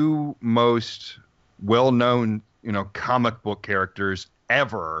two most well-known, comic book characters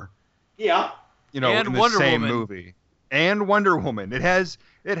ever. Yeah. And in the Wonder same Woman. movie. And Wonder Woman. It has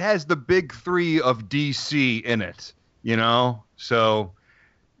the big three of DC in it, So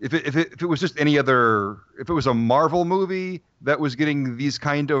if it was just any other, if it was a Marvel movie that was getting these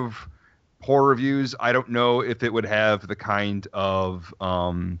kind of poor reviews, I don't know if it would have the kind of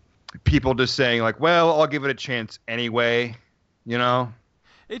people just saying like, well, I'll give it a chance anyway,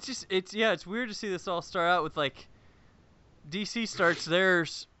 It's weird to see this all start out with like DC starts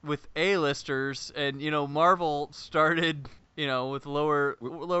theirs with A-listers, and Marvel started with lower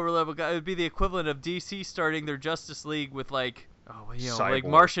level guys. It would be the equivalent of DC starting their Justice League with like like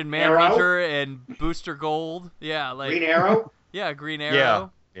Martian Manhunter and Booster Gold. Yeah, like Green Arrow. Yeah, Green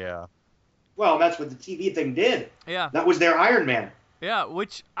Arrow. Yeah. Well, that's what the TV thing did. Yeah. That was their Iron Man. Yeah,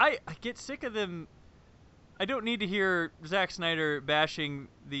 which I get sick of them. I don't need to hear Zack Snyder bashing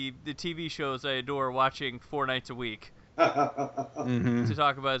the TV shows I adore watching 4 nights a week to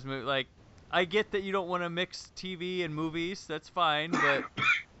talk about his movie. Like, I get that you don't want to mix TV and movies. That's fine, but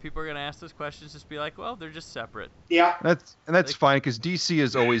people are going to ask those questions. Just be like, well, they're just separate. Yeah. That's fine because DC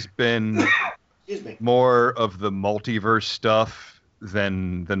has always been more of the multiverse stuff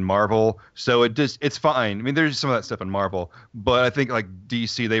than Marvel. So it's fine. I mean, there's some of that stuff in Marvel, but I think like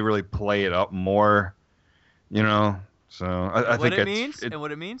DC, they really play it up more, So I think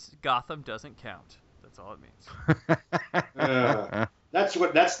what it means, Gotham doesn't count. That's all it means.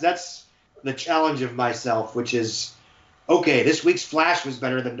 That's the challenge of myself, which is, okay, this week's Flash was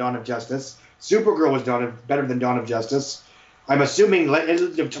better than Dawn of Justice. Supergirl was better than Dawn of Justice. I'm assuming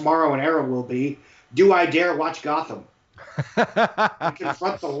tomorrow and Arrow will be. Do I dare watch Gotham? And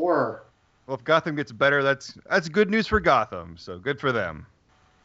confront the horror. Well, if Gotham gets better, that's good news for Gotham. So good for them.